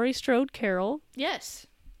in Laurie Strode Carroll Yes,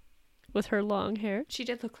 with her long hair. she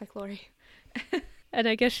did look like Lori. And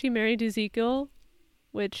I guess she married Ezekiel,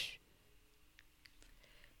 which...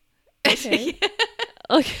 Okay.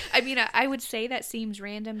 Okay. I mean, I would say that seems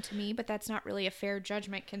random to me, but that's not really a fair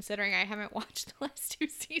judgment considering I haven't watched the last 2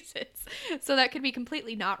 seasons. So that could be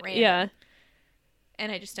completely not random. Yeah.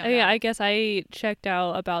 And I just don't know. Yeah, I guess I checked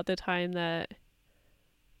out about the time that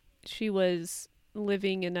she was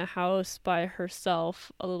living in a house by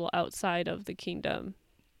herself a little outside of the kingdom,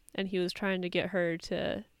 and he was trying to get her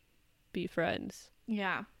to be friends.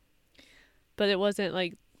 Yeah. But it wasn't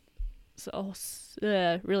like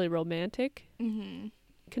really romantic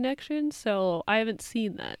connection, so I haven't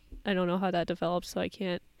seen that. I don't know how that develops, so I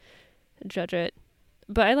can't judge it.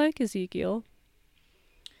 But I like Ezekiel.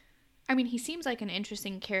 I mean, he seems like an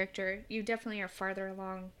interesting character. You definitely are farther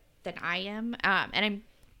along than I am. And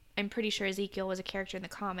I'm pretty sure Ezekiel was a character in the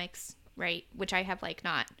comics, right? Which I have like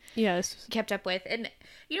not Yes. kept up with. And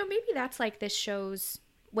you know, maybe that's like this show's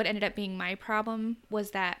what ended up being my problem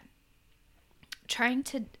was that trying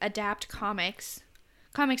to adapt comics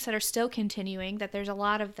that are still continuing, that there's a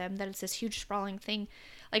lot of them, that it's this huge sprawling thing,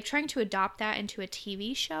 like trying to adopt that into a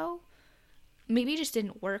TV show maybe just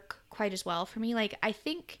didn't work quite as well for me. Like, I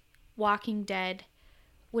think Walking Dead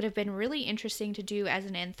would have been really interesting to do as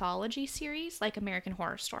an anthology series, like American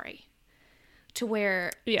Horror Story, to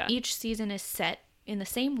where each season is set in the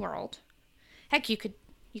same world. Heck, you could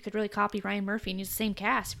really copy Ryan Murphy and use the same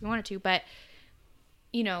cast if you wanted to, but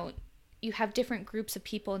you know, you have different groups of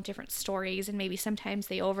people and different stories, and maybe sometimes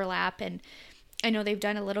they overlap. And I know they've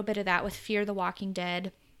done a little bit of that with Fear the Walking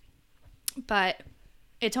Dead, but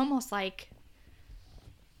it's almost like,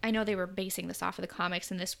 I know they were basing this off of the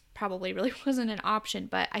comics and this probably really wasn't an option,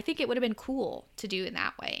 but I think it would have been cool to do in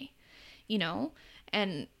that way, you know,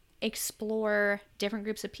 and explore different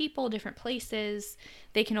groups of people, different places.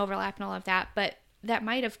 They can overlap and all of that, but that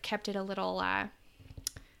might have kept it a little,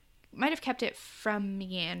 might have kept it from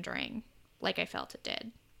meandering like I felt it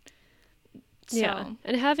did. So. Yeah.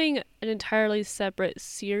 And having an entirely separate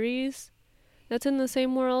series that's in the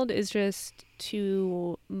same world is just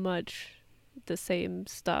too much the same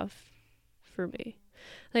stuff for me.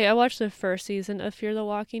 Like, I watched the first season of Fear the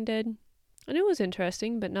Walking Dead, and it was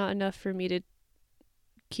interesting, but not enough for me to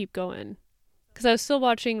keep going. Because I was still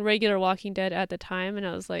watching regular Walking Dead at the time, and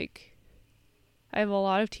I was like, I have a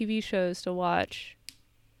lot of TV shows to watch,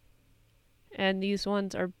 and these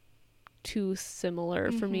ones are too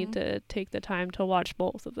similar for me to take the time to watch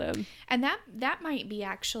both of them. And that might be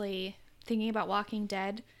actually, thinking about Walking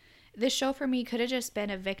Dead, this show for me could have just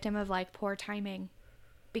been a victim of like poor timing,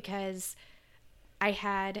 because I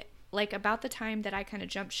had, like, about the time that I kind of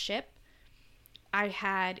jumped ship, I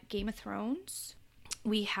had Game of Thrones.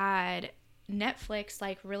 We had Netflix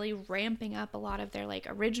like really ramping up a lot of their like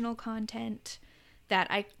original content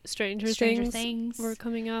that Stranger Things were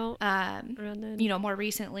coming out around then. You know, more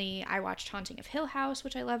recently I watched Haunting of Hill House,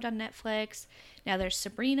 which I loved on Netflix. Now there's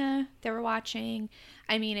Sabrina that we're watching.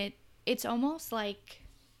 I mean, it's almost like,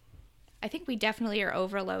 I think we definitely are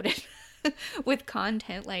overloaded with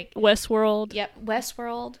content, like Westworld. Yep,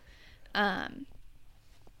 Westworld. And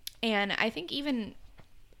I think even,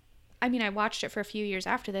 I mean, I watched it for a few years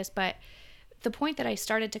after this, but the point that I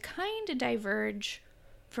started to kind of diverge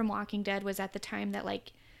from Walking Dead was at the time that,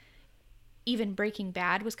 like, even Breaking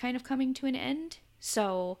Bad was kind of coming to an end.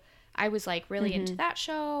 So I was like really into that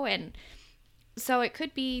show, and so it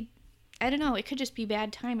could be, I don't know, it could just be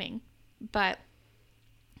bad timing. But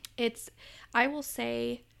I will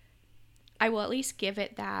say, I will at least give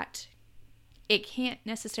it that it can't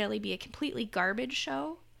necessarily be a completely garbage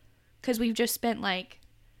show, because we've just spent like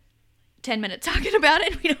 10 minutes talking about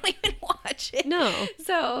it and we don't even watch it. No.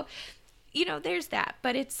 So, you know, there's that.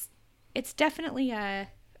 But it's definitely a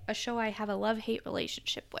show I have a love-hate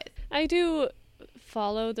relationship with. I do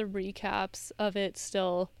follow the recaps of it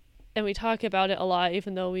still, and we talk about it a lot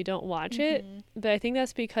even though we don't watch it. But I think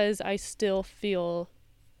that's because I still feel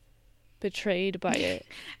betrayed by it.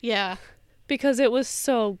 Yeah. because it was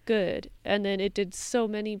so good, and then it did so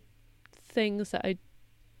many things that I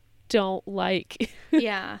don't like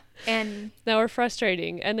Yeah. And that were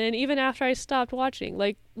frustrating. And then even after I stopped watching,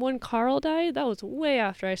 like when Carl died, that was way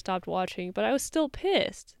after I stopped watching, but I was still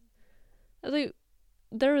pissed. I was like,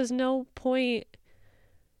 there was no point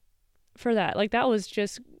for that. Like, that was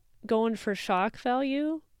just going for shock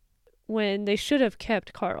value when they should have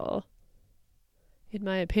kept Carl, in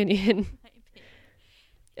my opinion.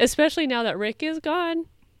 Especially now that Rick is gone,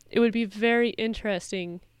 it would be very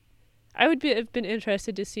interesting. I would have been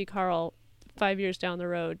interested to see Carl 5 years down the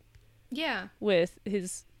road yeah. with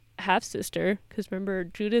his half-sister, because remember,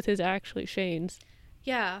 Judith is actually Shane's.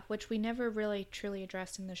 Yeah, which we never really truly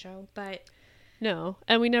addressed in the show, but No,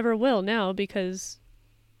 and we never will now because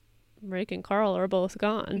Rick and Carl are both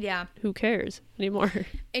gone. yeah. Who cares anymore?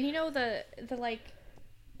 And you know the like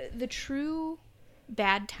the true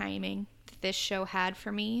bad timing that this show had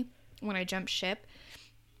for me when I jumped ship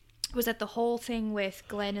was that the whole thing with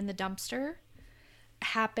Glenn in the dumpster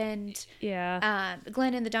happened. Yeah.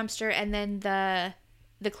 Glenn in the dumpster, and then the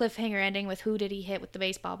cliffhanger ending with who did he hit with the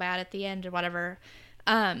baseball bat at the end or whatever.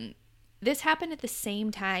 This happened at the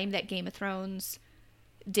same time that Game of Thrones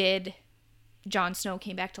did. Jon Snow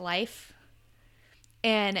came back to life,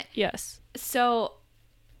 and Yes. so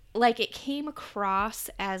like it came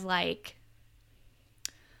across as like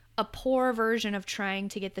a poor version of trying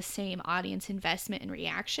to get the same audience investment and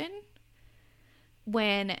reaction,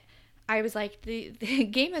 when I was like, the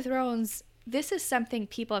Game of Thrones, this is something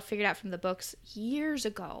people have figured out from the books years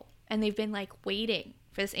ago, and they've been like waiting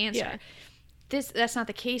for this answer. Yeah. That's not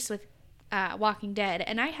the case with Walking Dead,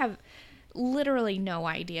 and I have literally no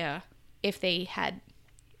idea if they had,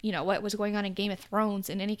 you know, what was going on in Game of Thrones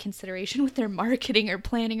in any consideration with their marketing or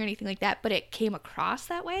planning or anything like that, but it came across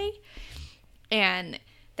that way. And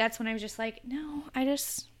that's when I was just like, no,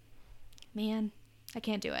 man, I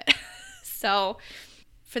can't do it. So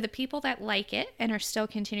for the people that like it and are still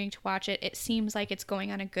continuing to watch it, it seems like it's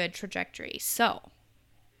going on a good trajectory. So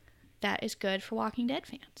that is good for Walking Dead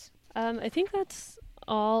fans. I think that's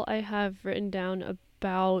all I have written down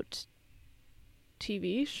about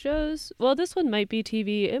TV shows. Well, this one might be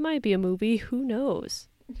TV. It might be a movie. Who knows?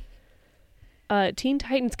 Teen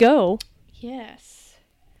Titans Go. Yes.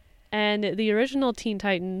 And the original Teen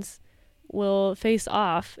Titans will face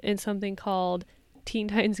off in something called Teen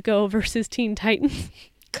Titans Go versus Teen Titans.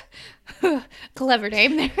 Clever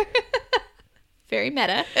name there. Very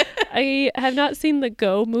meta. I have not seen the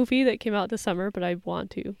Go movie that came out this summer, but I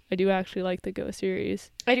want to. I do actually like the Go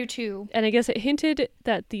series. I do too. And I guess it hinted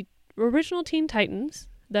that the original Teen Titans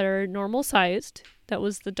that are normal sized, that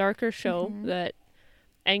was the darker show that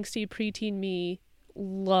angsty preteen me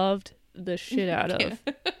loved the shit out of.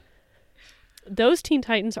 Those Teen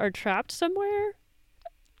Titans are trapped somewhere.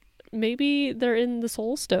 Maybe they're in the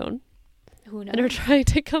Soul Stone. Who knows? And are trying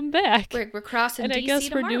to come back. We're crossing and DC I guess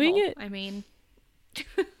to we're Marvel. doing it. I mean,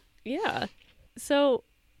 yeah. So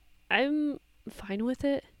I'm fine with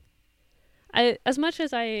it. As much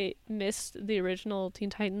as I missed the original Teen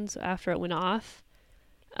Titans after it went off,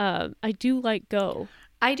 I do like Go.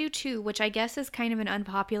 I do too, which I guess is kind of an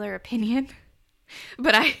unpopular opinion.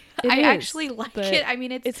 But I It is, actually like but it. I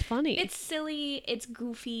mean, it's funny. It's silly. It's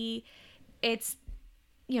goofy. It's,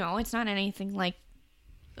 you know, it's not anything like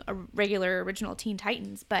a regular original Teen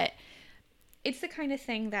Titans, but it's the kind of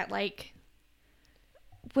thing that, like,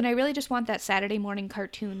 when I really just want that Saturday morning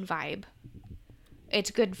cartoon vibe,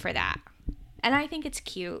 it's good for that. And I think it's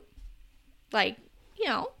cute. Like, you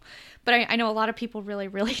know, but I know a lot of people really,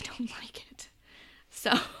 really don't like it.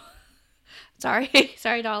 So, sorry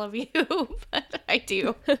to all of you, but I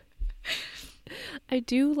do. I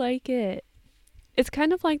do like it. It's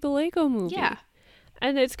kind of like the Lego movie. Yeah.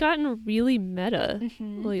 And it's gotten really meta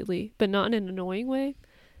lately, but not in an annoying way.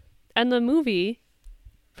 And the movie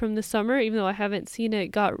from the summer, even though I haven't seen it,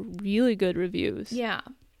 got really good reviews. Yeah.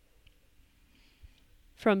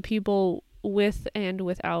 From people with and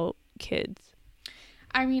without kids.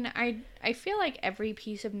 I mean, I feel like every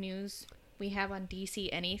piece of news we have on DC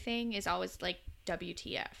anything is always like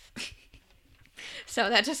WTF. So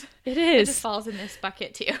that just It just falls in this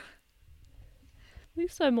bucket too. At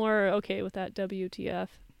least I'm more okay with that WTF.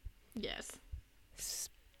 Yes.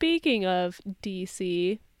 Speaking of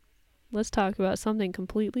DC, let's talk about something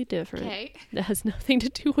completely different. Okay. That has nothing to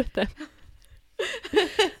do with them.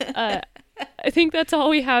 I think that's all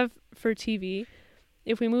we have for TV.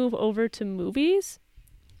 If we move over to movies,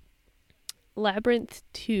 Labyrinth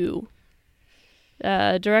 2.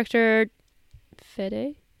 Director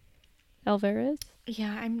Fede Alvarez.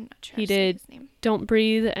 Yeah, I'm not sure. He how to say did his name. Don't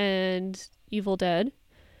Breathe and Evil Dead.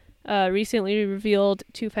 recently revealed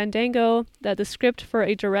to Fandango that the script for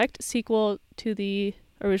a direct sequel to the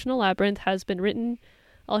original Labyrinth has been written.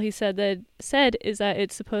 All he said is that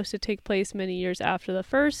it's supposed to take place many years after the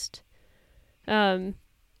first. I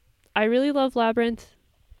really love Labyrinth.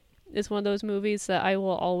 It's one of those movies that I will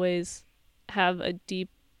always have a deep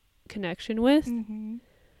connection with. Mm-hmm.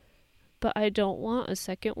 But I don't want a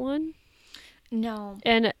second one. No.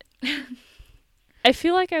 And I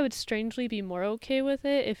feel like I would strangely be more okay with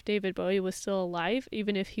it if David Bowie was still alive,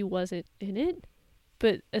 even if he wasn't in it.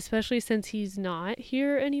 But especially since he's not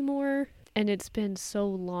here anymore, and it's been so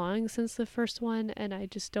long since the first one, and I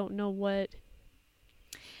just don't know what...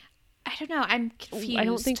 I don't know. I'm confused. I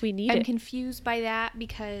don't think we need it. I'm confused by that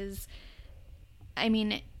because, I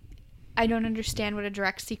mean, I don't understand what a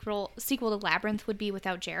direct sequel to Labyrinth would be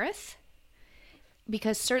without Jareth.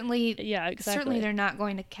 Because certainly they're not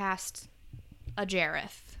going to cast a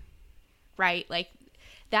Jareth, right? Like,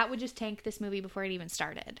 that would just tank this movie before it even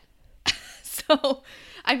started. So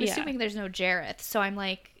I'm assuming there's no Jareth. So I'm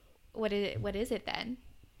like, what is it then?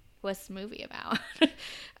 What's the movie about?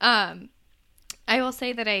 I will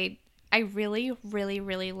say that I really, really,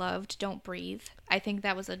 really loved Don't Breathe. I think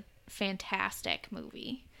that was a fantastic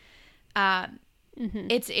movie.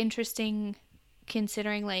 It's interesting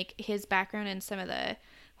considering like his background in some of the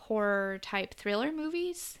horror type thriller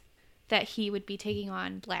movies that he would be taking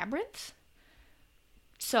on Labyrinth.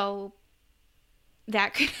 So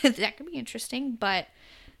that could be interesting, but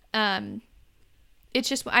it's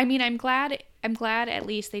just, I mean, I'm glad at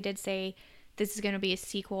least they did say this is going to be a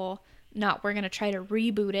sequel, not we're going to try to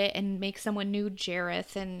reboot it and make someone new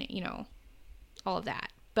Jareth and, you know, all of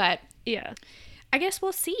that. But yeah, I guess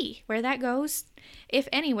we'll see where that goes, if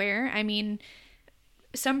anywhere. I mean,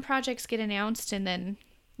 some projects get announced and then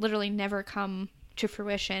literally never come to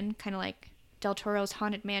fruition, kind of like Del Toro's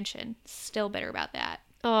Haunted Mansion. Still bitter about that.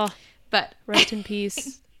 Oh, but rest in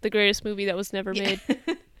peace. The greatest movie that was never made.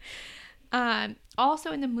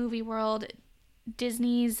 Also in the movie world,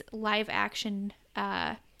 Disney's live action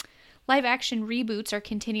reboots are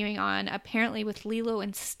continuing on, apparently with Lilo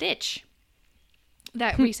and Stitch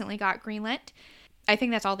that recently got greenlit. I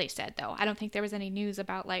think that's all they said, though. I don't think there was any news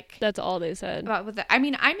about, like... That's all they said. I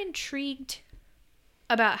mean, I'm intrigued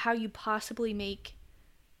about how you possibly make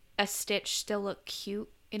a Stitch still look cute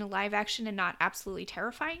in a live action and not absolutely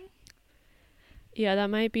terrifying. Yeah, that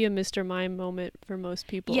might be a Mr. Mime moment for most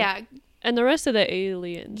people. Yeah. And the rest of the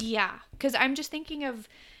aliens. Yeah, because I'm just thinking of,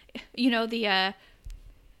 you know, the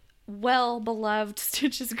well-beloved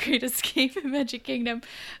Stitch's Great Escape in Magic Kingdom.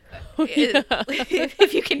 Oh, yeah.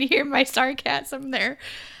 If you can hear my sarcasm there.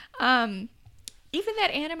 Even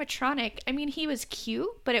that animatronic, I mean, he was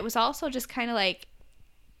cute, but it was also just kind of like,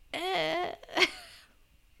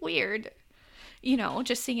 weird. You know,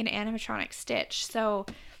 just seeing an animatronic Stitch. So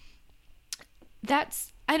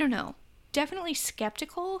that's, I don't know, definitely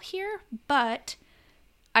skeptical here, but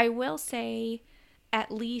I will say at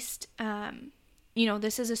least, you know,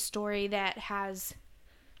 this is a story that has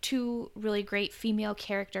two really great female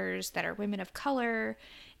characters that are women of color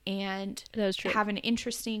and have an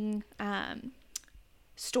interesting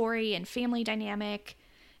story and family dynamic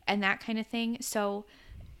and that kind of thing. So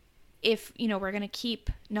if, you know, we're going to keep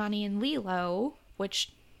Nani and Lilo,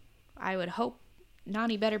 which I would hope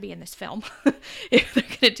Nani better be in this film if they're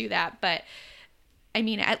going to do that. But I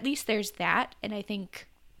mean, at least there's that. And I think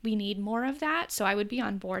we need more of that. So I would be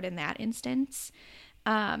on board in that instance.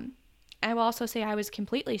 I will also say I was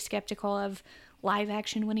completely skeptical of live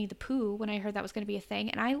action Winnie the Pooh when I heard that was going to be a thing.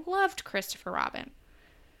 And I loved Christopher Robin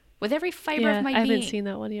with every fiber of my being. I haven't seen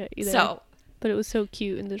that one yet either. So, but it was so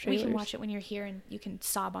cute in the trailers. We can watch it when you're here and you can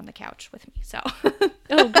sob on the couch with me. So.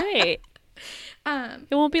 Oh, great.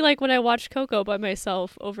 It won't be like when I watched Coco by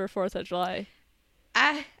myself over 4th of July.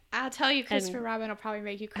 I'll tell you, Christopher Robin will probably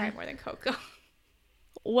make you cry more than Coco.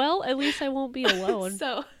 Well, at least I won't be alone.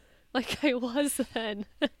 So, like I was then.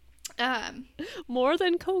 More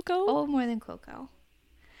than Coco? Oh, more than Coco.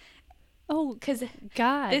 Oh, because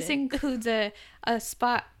God. This includes a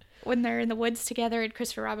spot when they're in the woods together and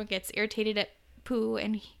Christopher Robin gets irritated at Pooh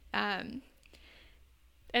and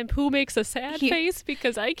Pooh makes a sad face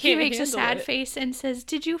because I can't handle it. He makes a sad face and says,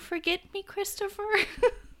 "Did you forget me, Christopher?"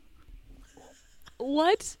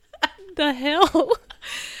 What the hell?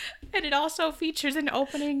 And it also features an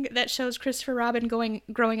opening that shows Christopher Robin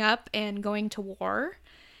growing up and going to war.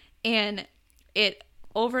 And it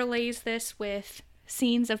overlays this with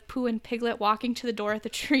scenes of Pooh and Piglet walking to the door of the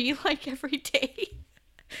tree like every day.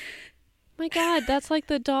 My God, that's like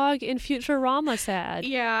the dog in Futurama sad.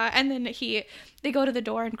 Yeah, and then they go to the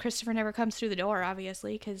door and Christopher never comes through the door,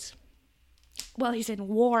 obviously, because, well, he's in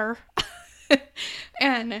war.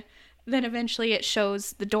 And then eventually it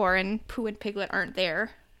shows the door and Pooh and Piglet aren't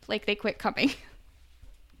there. Like, they quit coming.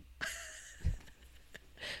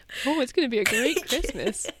 Oh, it's going to be a great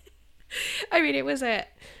Christmas. I mean, it was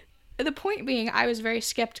the point being, I was very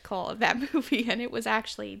skeptical of that movie, and it was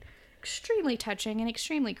actually extremely touching and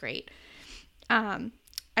extremely great. I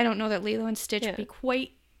don't know that Lilo and Stitch would be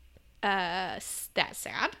quite that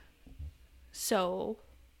sad. So,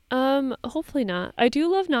 hopefully not. I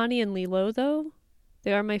do love Nani and Lilo, though.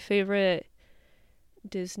 They are my favorite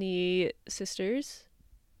Disney sisters.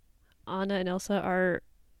 Anna and Elsa are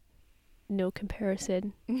no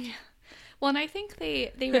comparison. Well, and I think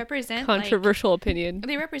they represent controversial opinion.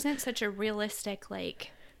 They represent such a realistic,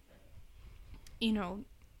 like, you know,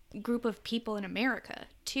 group of people in America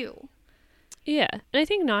too. Yeah, and I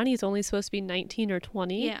think Nani's only supposed to be 19 or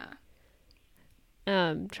 20. Yeah.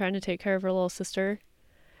 Trying to take care of her little sister,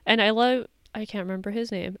 and I can't remember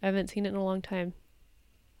his name. I haven't seen it in a long time.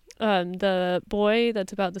 The boy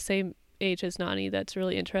that's about the same age as Nani that's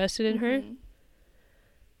really interested in her.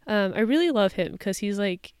 I really love him because he's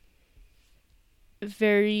like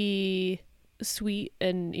very sweet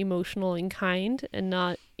and emotional and kind, and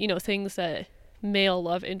not, things that male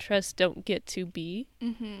love interests don't get to be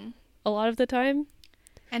a lot of the time.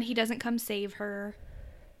 And he doesn't come save her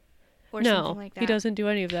or no, something like that. He doesn't do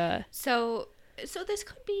any of that. So this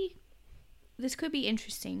could be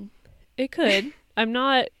interesting. It could. I'm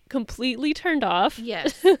not completely turned off.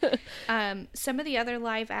 Yes. Some of the other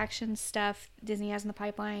live action stuff Disney has in the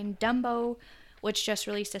pipeline, Dumbo, which just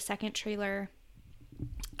released a second trailer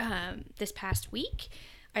this past week.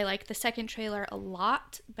 I like the second trailer a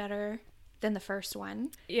lot better than the first one.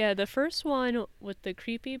 Yeah, the first one with the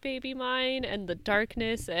creepy baby mine and the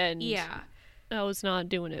darkness, and yeah, I was not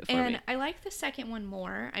doing it for me. And I like the second one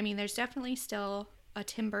more. I mean, there's definitely still a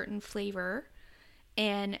Tim Burton flavor,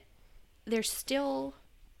 and there's still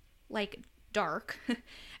like dark.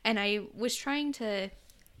 And I was trying to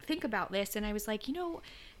think about this, and I was like,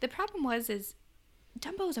 the problem is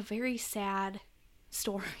Dumbo's a very sad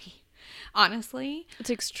story, honestly. It's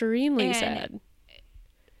extremely sad.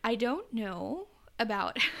 I don't know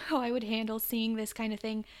about how I would handle seeing this kind of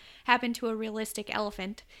thing happen to a realistic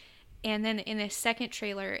elephant. And then in the second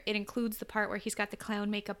trailer, it includes the part where he's got the clown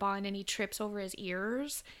makeup on and he trips over his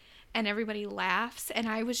ears and everybody laughs. And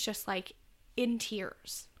I was just like in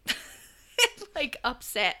tears, like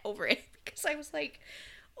upset over it, because I was like,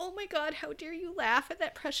 oh my God, how dare you laugh at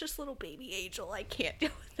that precious little baby angel? I can't deal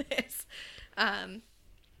with this. And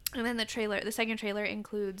then the second trailer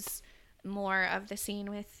includes more of the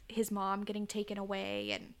scene with his mom getting taken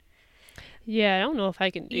away. And yeah, I don't know if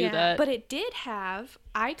I can do that. But it did have,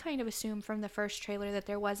 I kind of assumed from the first trailer that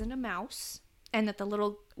there wasn't a mouse, and that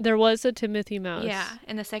there was a Timothy Mouse. Yeah,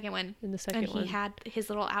 in the second one. And he had his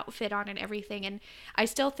little outfit on and everything. And I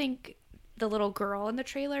still think the little girl in the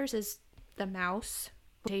trailers is the mouse,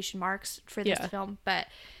 quotation marks, for this film. But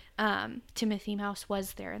Timothy Mouse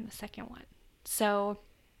was there in the second one. So.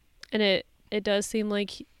 And it does seem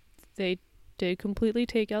like they did completely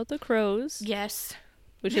take out the crows. Yes.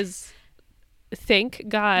 Which is, thank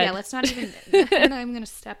God. Yeah, let's not even. I'm going to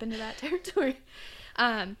step into that territory.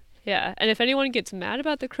 Yeah, and if anyone gets mad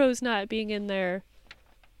about the crows not being in there,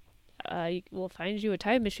 we'll find you a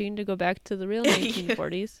time machine to go back to the real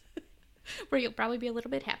 1940s. Where you'll probably be a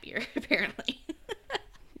little bit happier, apparently.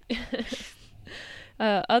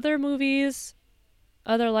 Other movies,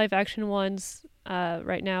 other live action ones,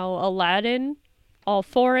 right now, Aladdin, all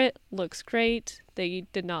for it, looks great. They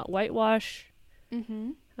did not whitewash.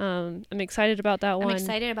 Mm-hmm. I'm excited about that one. I'm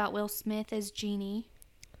excited about Will Smith as Genie.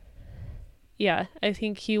 Yeah, I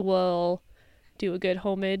think he will do a good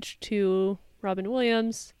homage to Robin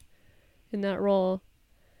Williams in that role.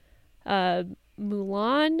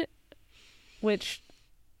 Mulan, which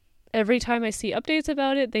every time I see updates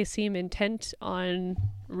about it, they seem intent on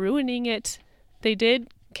ruining it. They did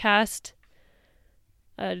cast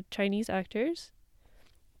Chinese actors.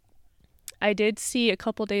 I did see a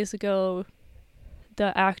couple days ago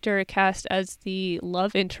the actor cast as the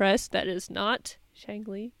love interest that is not Shang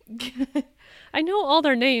Li. I know all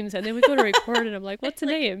their names, and then we go to record and I'm like, what's the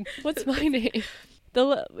name? What's my name?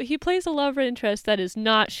 He plays a love interest that is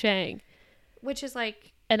not Shang. Which is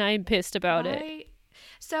like... And I'm pissed about it.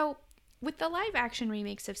 So, with the live action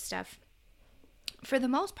remakes of stuff, for the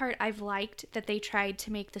most part, I've liked that they tried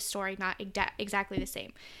to make the story not exactly the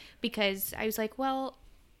same. Because I was like, well,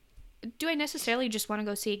 do I necessarily just want to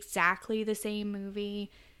go see exactly the same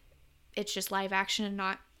movie? It's just live action and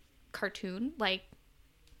not cartoon. Like,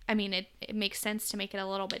 I mean, it makes sense to make it a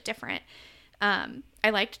little bit different. I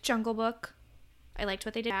liked Jungle Book. I liked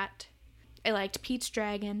what they did at. I liked Pete's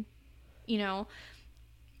Dragon.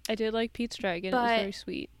 I did like Pete's dragon. It was But very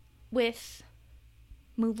sweet. with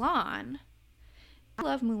Mulan, I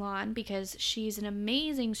love Mulan because she's an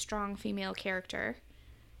amazing, strong female character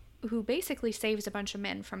who basically saves a bunch of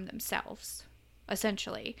men from themselves,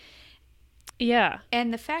 essentially. Yeah.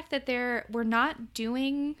 And the fact that we're not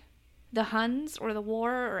doing the Huns or the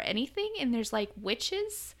war or anything, and there's like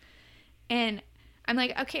witches, and I'm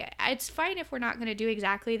like, okay, it's fine if we're not going to do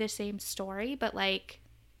exactly the same story, but like,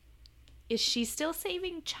 is she still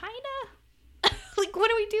saving China? Like,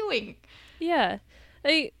 what are we doing? Yeah.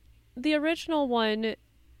 The original one,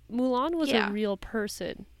 Mulan was a real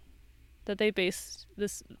person that they based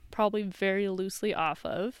this probably very loosely off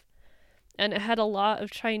of. And it had a lot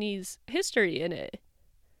of Chinese history in it.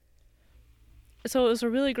 So it was a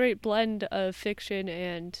really great blend of fiction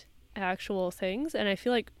and actual things. And I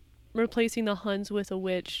feel like replacing the Huns with a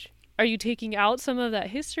witch, are you taking out some of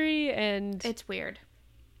that history? And it's weird.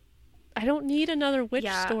 I don't need another witch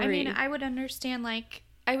story. I mean, I would understand, like,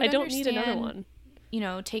 I don't need another one. You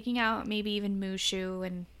know, taking out maybe even Mushu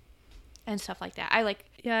and stuff like that.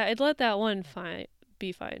 Yeah, I'd let that one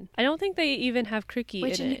be fine. I don't think they even have Cricky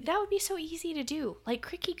in it. That would be so easy to do. Like,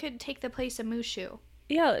 Cricky could take the place of Mushu.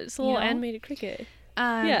 Yeah, it's a little animated cricket.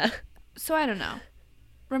 Yeah. So I don't know.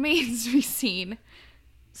 Remains to be seen.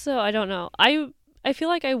 So I don't know. I feel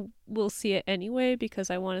like I will see it anyway because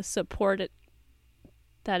I want to support it.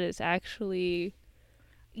 That is actually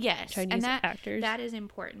Chinese and actors. That is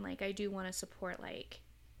important. Like, I do want to support like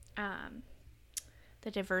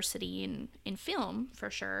the diversity in film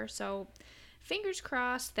for sure. So fingers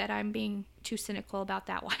crossed that I'm being too cynical about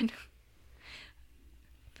that one.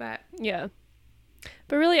 But yeah.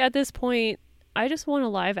 But really at this point, I just want a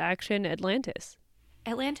live action Atlantis.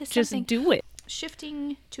 Just do it.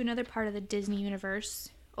 Shifting to another part of the Disney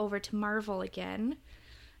universe, over to Marvel again.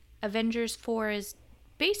 Avengers 4 is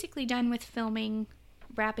basically done with filming,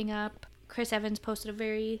 wrapping up. Chris Evans posted a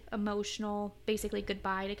very emotional, basically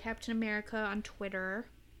goodbye to Captain America on Twitter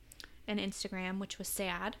and Instagram, which was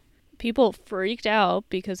sad. People freaked out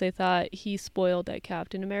because they thought he spoiled that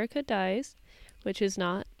Captain America dies, which is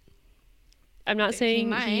not. I'm not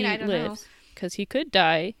saying he lives, because he could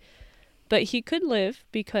die, but he could live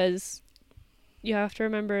because you have to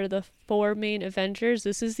remember the 4 main Avengers,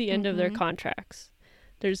 this is the end of their contracts.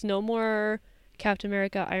 There's no more Captain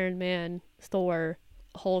America, Iron Man, Thor,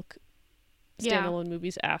 Hulk standalone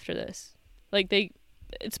movies after this. Like,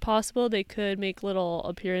 it's possible they could make little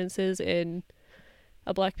appearances in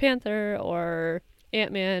a Black Panther or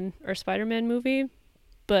Ant-Man or Spider-Man movie,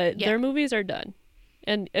 but their movies are done.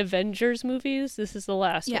 And Avengers movies, this is the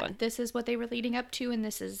last one. Yeah, this is what they were leading up to, and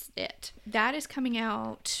this is it. That is coming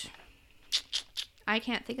out, I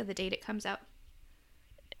can't think of the date it comes out.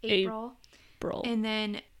 April. And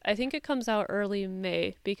then I think it comes out early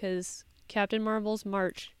May because Captain Marvel's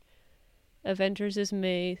March, Avengers is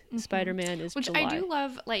May, Spider-Man is July. Which I do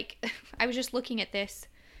love. Like, I was just looking at this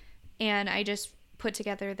and I just put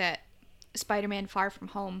together that Spider-Man Far From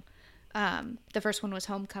Home, the first one was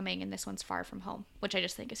Homecoming and this one's Far From Home, which I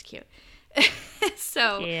just think is cute.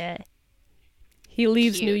 So yeah, he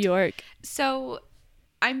leaves New York. So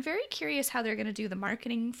I'm very curious how they're going to do the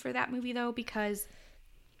marketing for that movie, though, because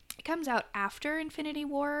it comes out after Infinity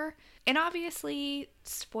War. And obviously,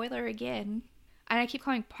 spoiler again, and I keep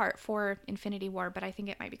calling Part 4 Infinity War, but I think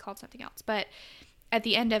it might be called something else. But at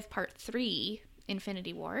the end of Part 3,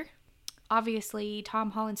 Infinity War, obviously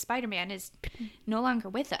Tom Holland's Spider-Man is no longer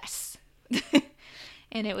with us.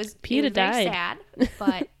 And it was very sad,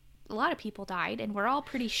 but a lot of people died, and we're all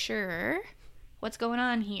pretty sure what's going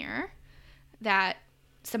on here, that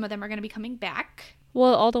some of them are going to be coming back.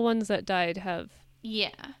 Well, all the ones that died have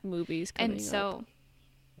movies coming and so up.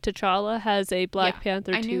 T'Challa has a Black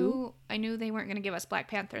Panther 2. I knew they weren't going to give us Black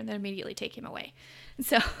Panther and then immediately take him away.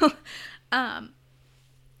 So,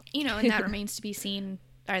 you know, and that remains to be seen.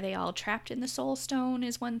 Are they all trapped in the Soul Stone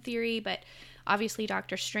is one theory, but obviously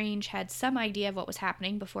Doctor Strange had some idea of what was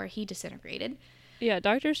happening before he disintegrated. Yeah,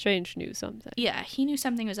 Doctor Strange knew something. Yeah, he knew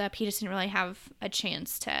something was up. He just didn't really have a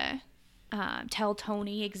chance to tell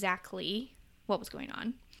Tony exactly what was going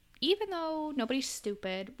on. Even though nobody's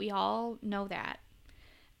stupid, we all know that.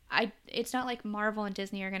 It's not like Marvel and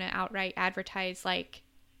Disney are going to outright advertise like,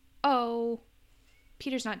 oh,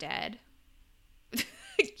 Peter's not dead.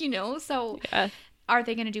 You know, so are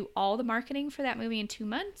they going to do all the marketing for that movie in 2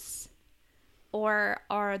 months? Or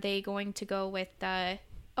are they going to go with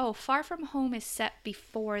Far From Home is set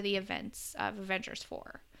before the events of Avengers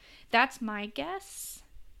 4? That's my guess,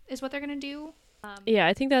 is what they're going to do. Yeah,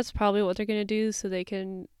 I think that's probably what they're going to do so they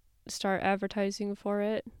can start advertising for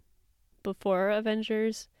it before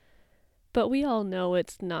Avengers. But we all know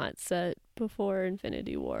it's not set before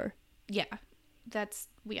Infinity War. Yeah, that's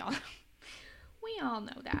we all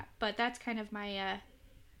know that. But that's kind of my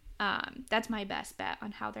that's my best bet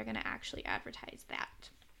on how they're gonna actually advertise that.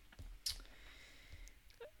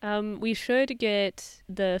 We should get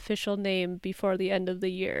the official name before the end of the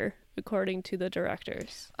year, according to the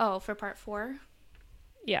directors. Oh, for part 4?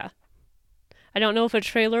 Yeah. I don't know if a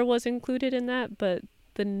trailer was included in that, but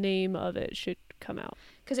the name of it should come out.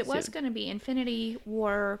 Because it was going to be Infinity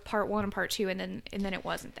War Part 1 and Part 2, and then it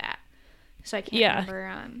wasn't that. So I can't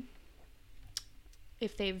remember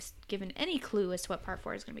if they've given any clue as to what Part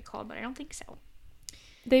 4 is going to be called, but I don't think so.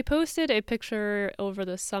 They posted a picture over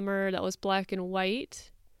the summer that was black and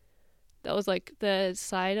white. That was like the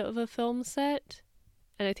side of a film set.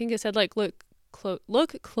 And I think it said like, look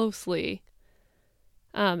closely.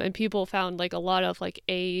 And people found like a lot of like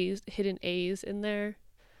A's, hidden A's in there.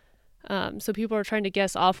 So people are trying to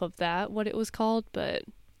guess off of that what it was called, but...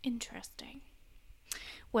 Interesting.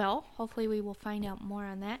 Well, hopefully we will find out more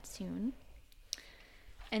on that soon.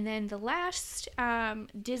 And then the last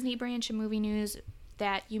Disney branch of movie news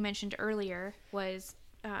that you mentioned earlier was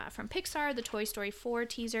from Pixar, the Toy Story 4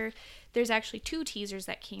 teaser. There's actually 2 teasers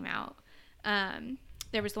that came out.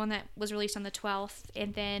 There was the one that was released on the 12th,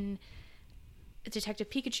 and then Detective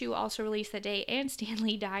Pikachu also released that day, and Stan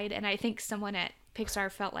Lee died, and I think someone at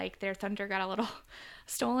Pixar felt like their thunder got a little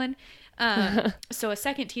stolen. So a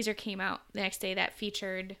second teaser came out the next day that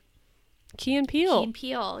featured Key and Peele. Key and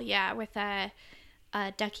Peele, yeah, with a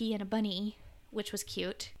ducky and a bunny, which was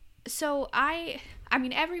cute. So I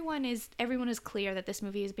mean, everyone is clear that this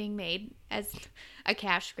movie is being made as a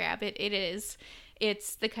cash grab. It is.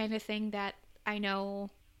 It's the kind of thing that I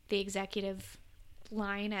know the executive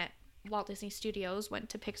line at Walt Disney Studios went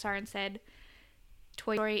to Pixar and said,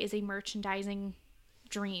 Toy Story is a merchandising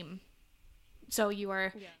dream. So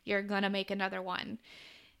you're gonna make another one.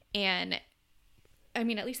 And I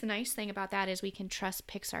mean, at least the nice thing about that is we can trust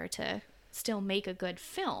Pixar to still make a good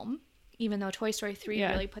film, even though Toy Story 3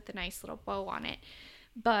 really put the nice little bow on it.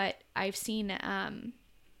 But I've seen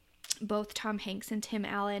both Tom Hanks and Tim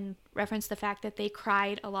Allen reference the fact that they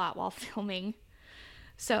cried a lot while filming.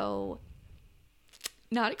 So,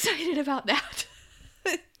 not excited about that.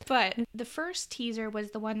 But the first teaser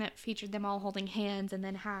was the one that featured them all holding hands and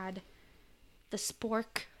then had the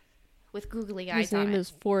spork with googly eyes on it. His name is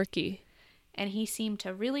Forky. And he seemed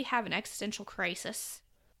to really have an existential crisis.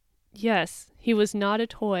 Yes, he was not a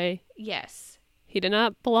toy. Yes. He did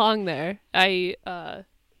not belong there.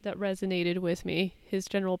 That resonated with me, his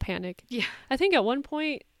general panic. Yeah. I think at one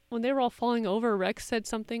point when they were all falling over, Rex said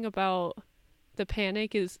something about the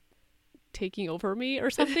panic is taking over me or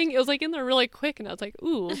something. It was like in there really quick, and I was like,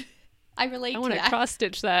 ooh. I relate to that. I want to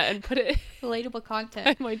cross-stitch that and put it relatable content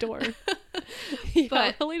at my door. Yeah,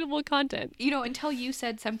 but relatable content. You know, until you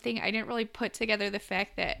said something, I didn't really put together the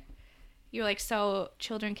fact that you're like, so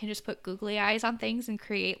children can just put googly eyes on things and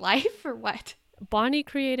create life, or what? Bonnie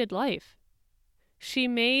created life. She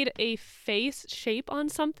made a face shape on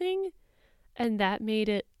something, and that made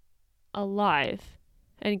it alive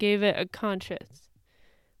and gave it a conscience,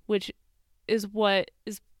 which is what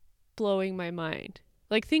is blowing my mind.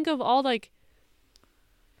 Like, think of all, like,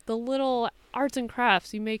 the little arts and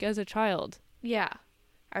crafts you make as a child. Yeah.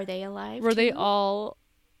 Are they alive? Were too? they all...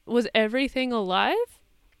 Was everything alive?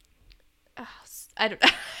 I don't...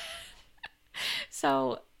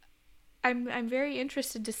 So, I'm very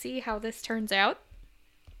interested to see how this turns out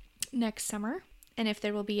next summer, and if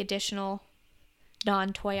there will be additional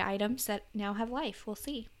non-toy items that now have life. We'll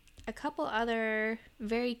see. A couple other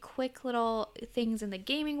very quick little things in the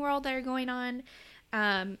gaming world that are going on.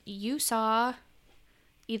 You saw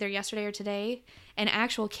either yesterday or today an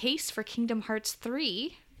actual case for Kingdom Hearts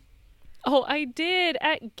 3. Oh, I did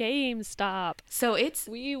at GameStop. So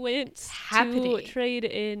we went happening. To trade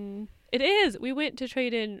in. It is. We went to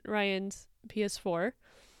trade in Ryan's PS4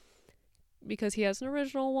 because he has an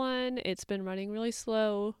original one. It's been running really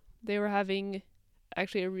slow. They were having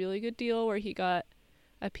actually a really good deal where he got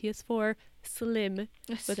a PS4 Slim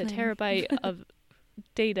with a terabyte of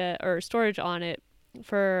data or storage on it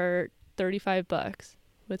for $35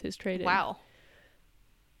 with his trade-in. Wow.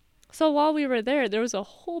 So while we were there was a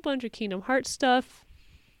whole bunch of Kingdom Hearts stuff,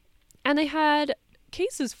 and they had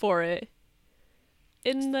cases for it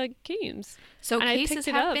in the games. So and cases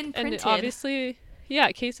have been printed. And obviously,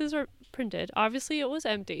 yeah, cases are printed. Obviously, it was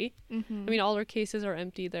empty. Mm-hmm. I mean, all our cases are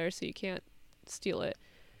empty there, so you can't steal it.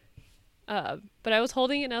 But I was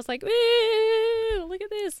holding it, and I was like, "Ooh, look at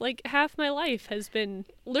this. Like, literally half my life has been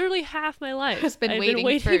I've waiting been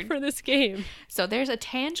waiting for this game." So there's a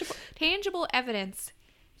tangible evidence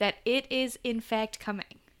that it is in fact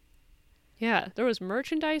coming. Yeah, there was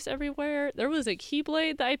merchandise everywhere. There was a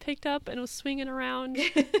Keyblade that I picked up and was swinging around.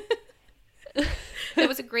 That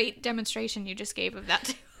was a great demonstration you just gave of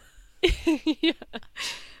that. Yeah.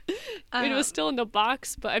 I mean, it was still in the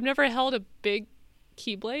box, but I've never held a big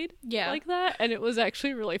Keyblade like that, and it was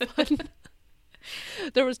actually really fun.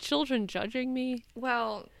 There was children judging me.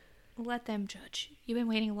 Well, let them judge. You've been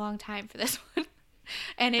waiting a long time for this one.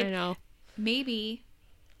 And I know. Maybe,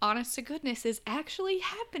 honest to goodness, is actually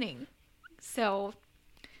happening. So,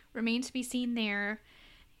 remains to be seen there.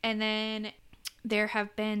 And then there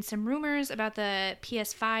have been some rumors about the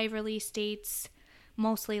PS5 release dates,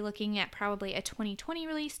 mostly looking at probably a 2020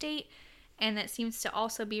 release date. And that seems to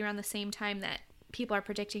also be around the same time that people are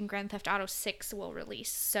predicting Grand Theft Auto 6 will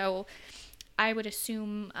release. So, I would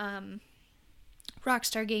assume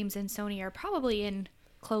Rockstar Games and Sony are probably in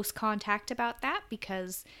close contact about that,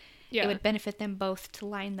 because it would benefit them both to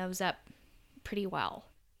line those up pretty well.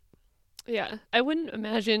 Yeah, I wouldn't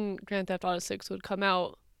imagine Grand Theft Auto 6 would come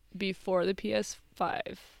out before the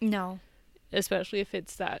PS5. No. Especially if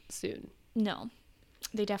it's that soon. No.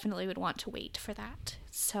 They definitely would want to wait for that.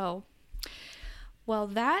 So, well,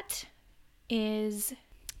 that is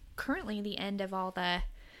currently the end of all the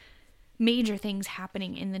major things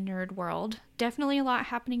happening in the nerd world. Definitely a lot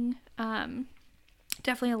happening.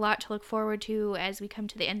 Definitely a lot to look forward to as we come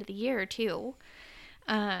to the end of the year, too.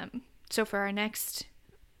 So for our next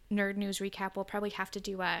nerd news recap, we'll probably have to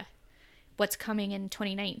do a what's coming in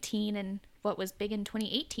 2019 and what was big in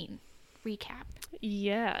 2018 recap.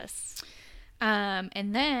 Yes.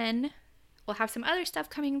 And then we'll have some other stuff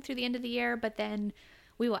coming through the end of the year, but then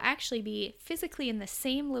we will actually be physically in the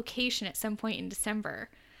same location at some point in December.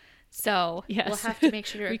 So we'll have to make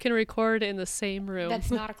sure we can record in the same room. That's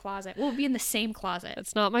not a closet. We'll be in the same closet.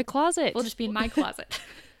 That's not my closet. We'll just be in my closet.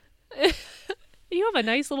 You have a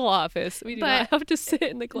nice little office. We do not have to sit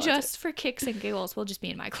in the closet. Just for kicks and giggles, we'll just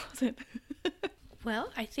be in my closet. Well,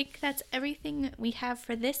 I think that's everything we have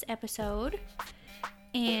for this episode.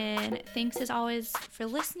 And thanks as always for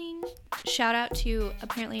listening. Shout out to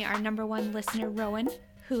apparently our #1 listener, Rowan,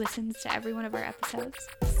 who listens to every one of our episodes.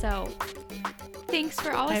 So thanks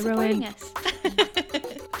for always supporting us.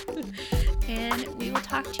 And we will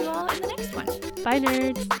talk to you all in the next one. Bye,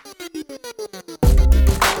 nerds.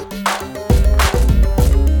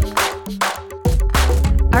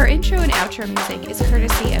 Our intro and outro music is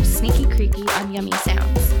courtesy of Sneaky Creaky on Yummy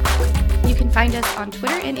Sounds. You can find us on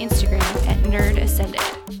Twitter and Instagram at Nerd Ascended.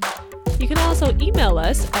 You can also email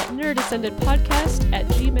us at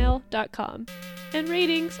nerdascendedpodcast@gmail.com. And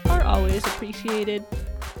ratings are always appreciated.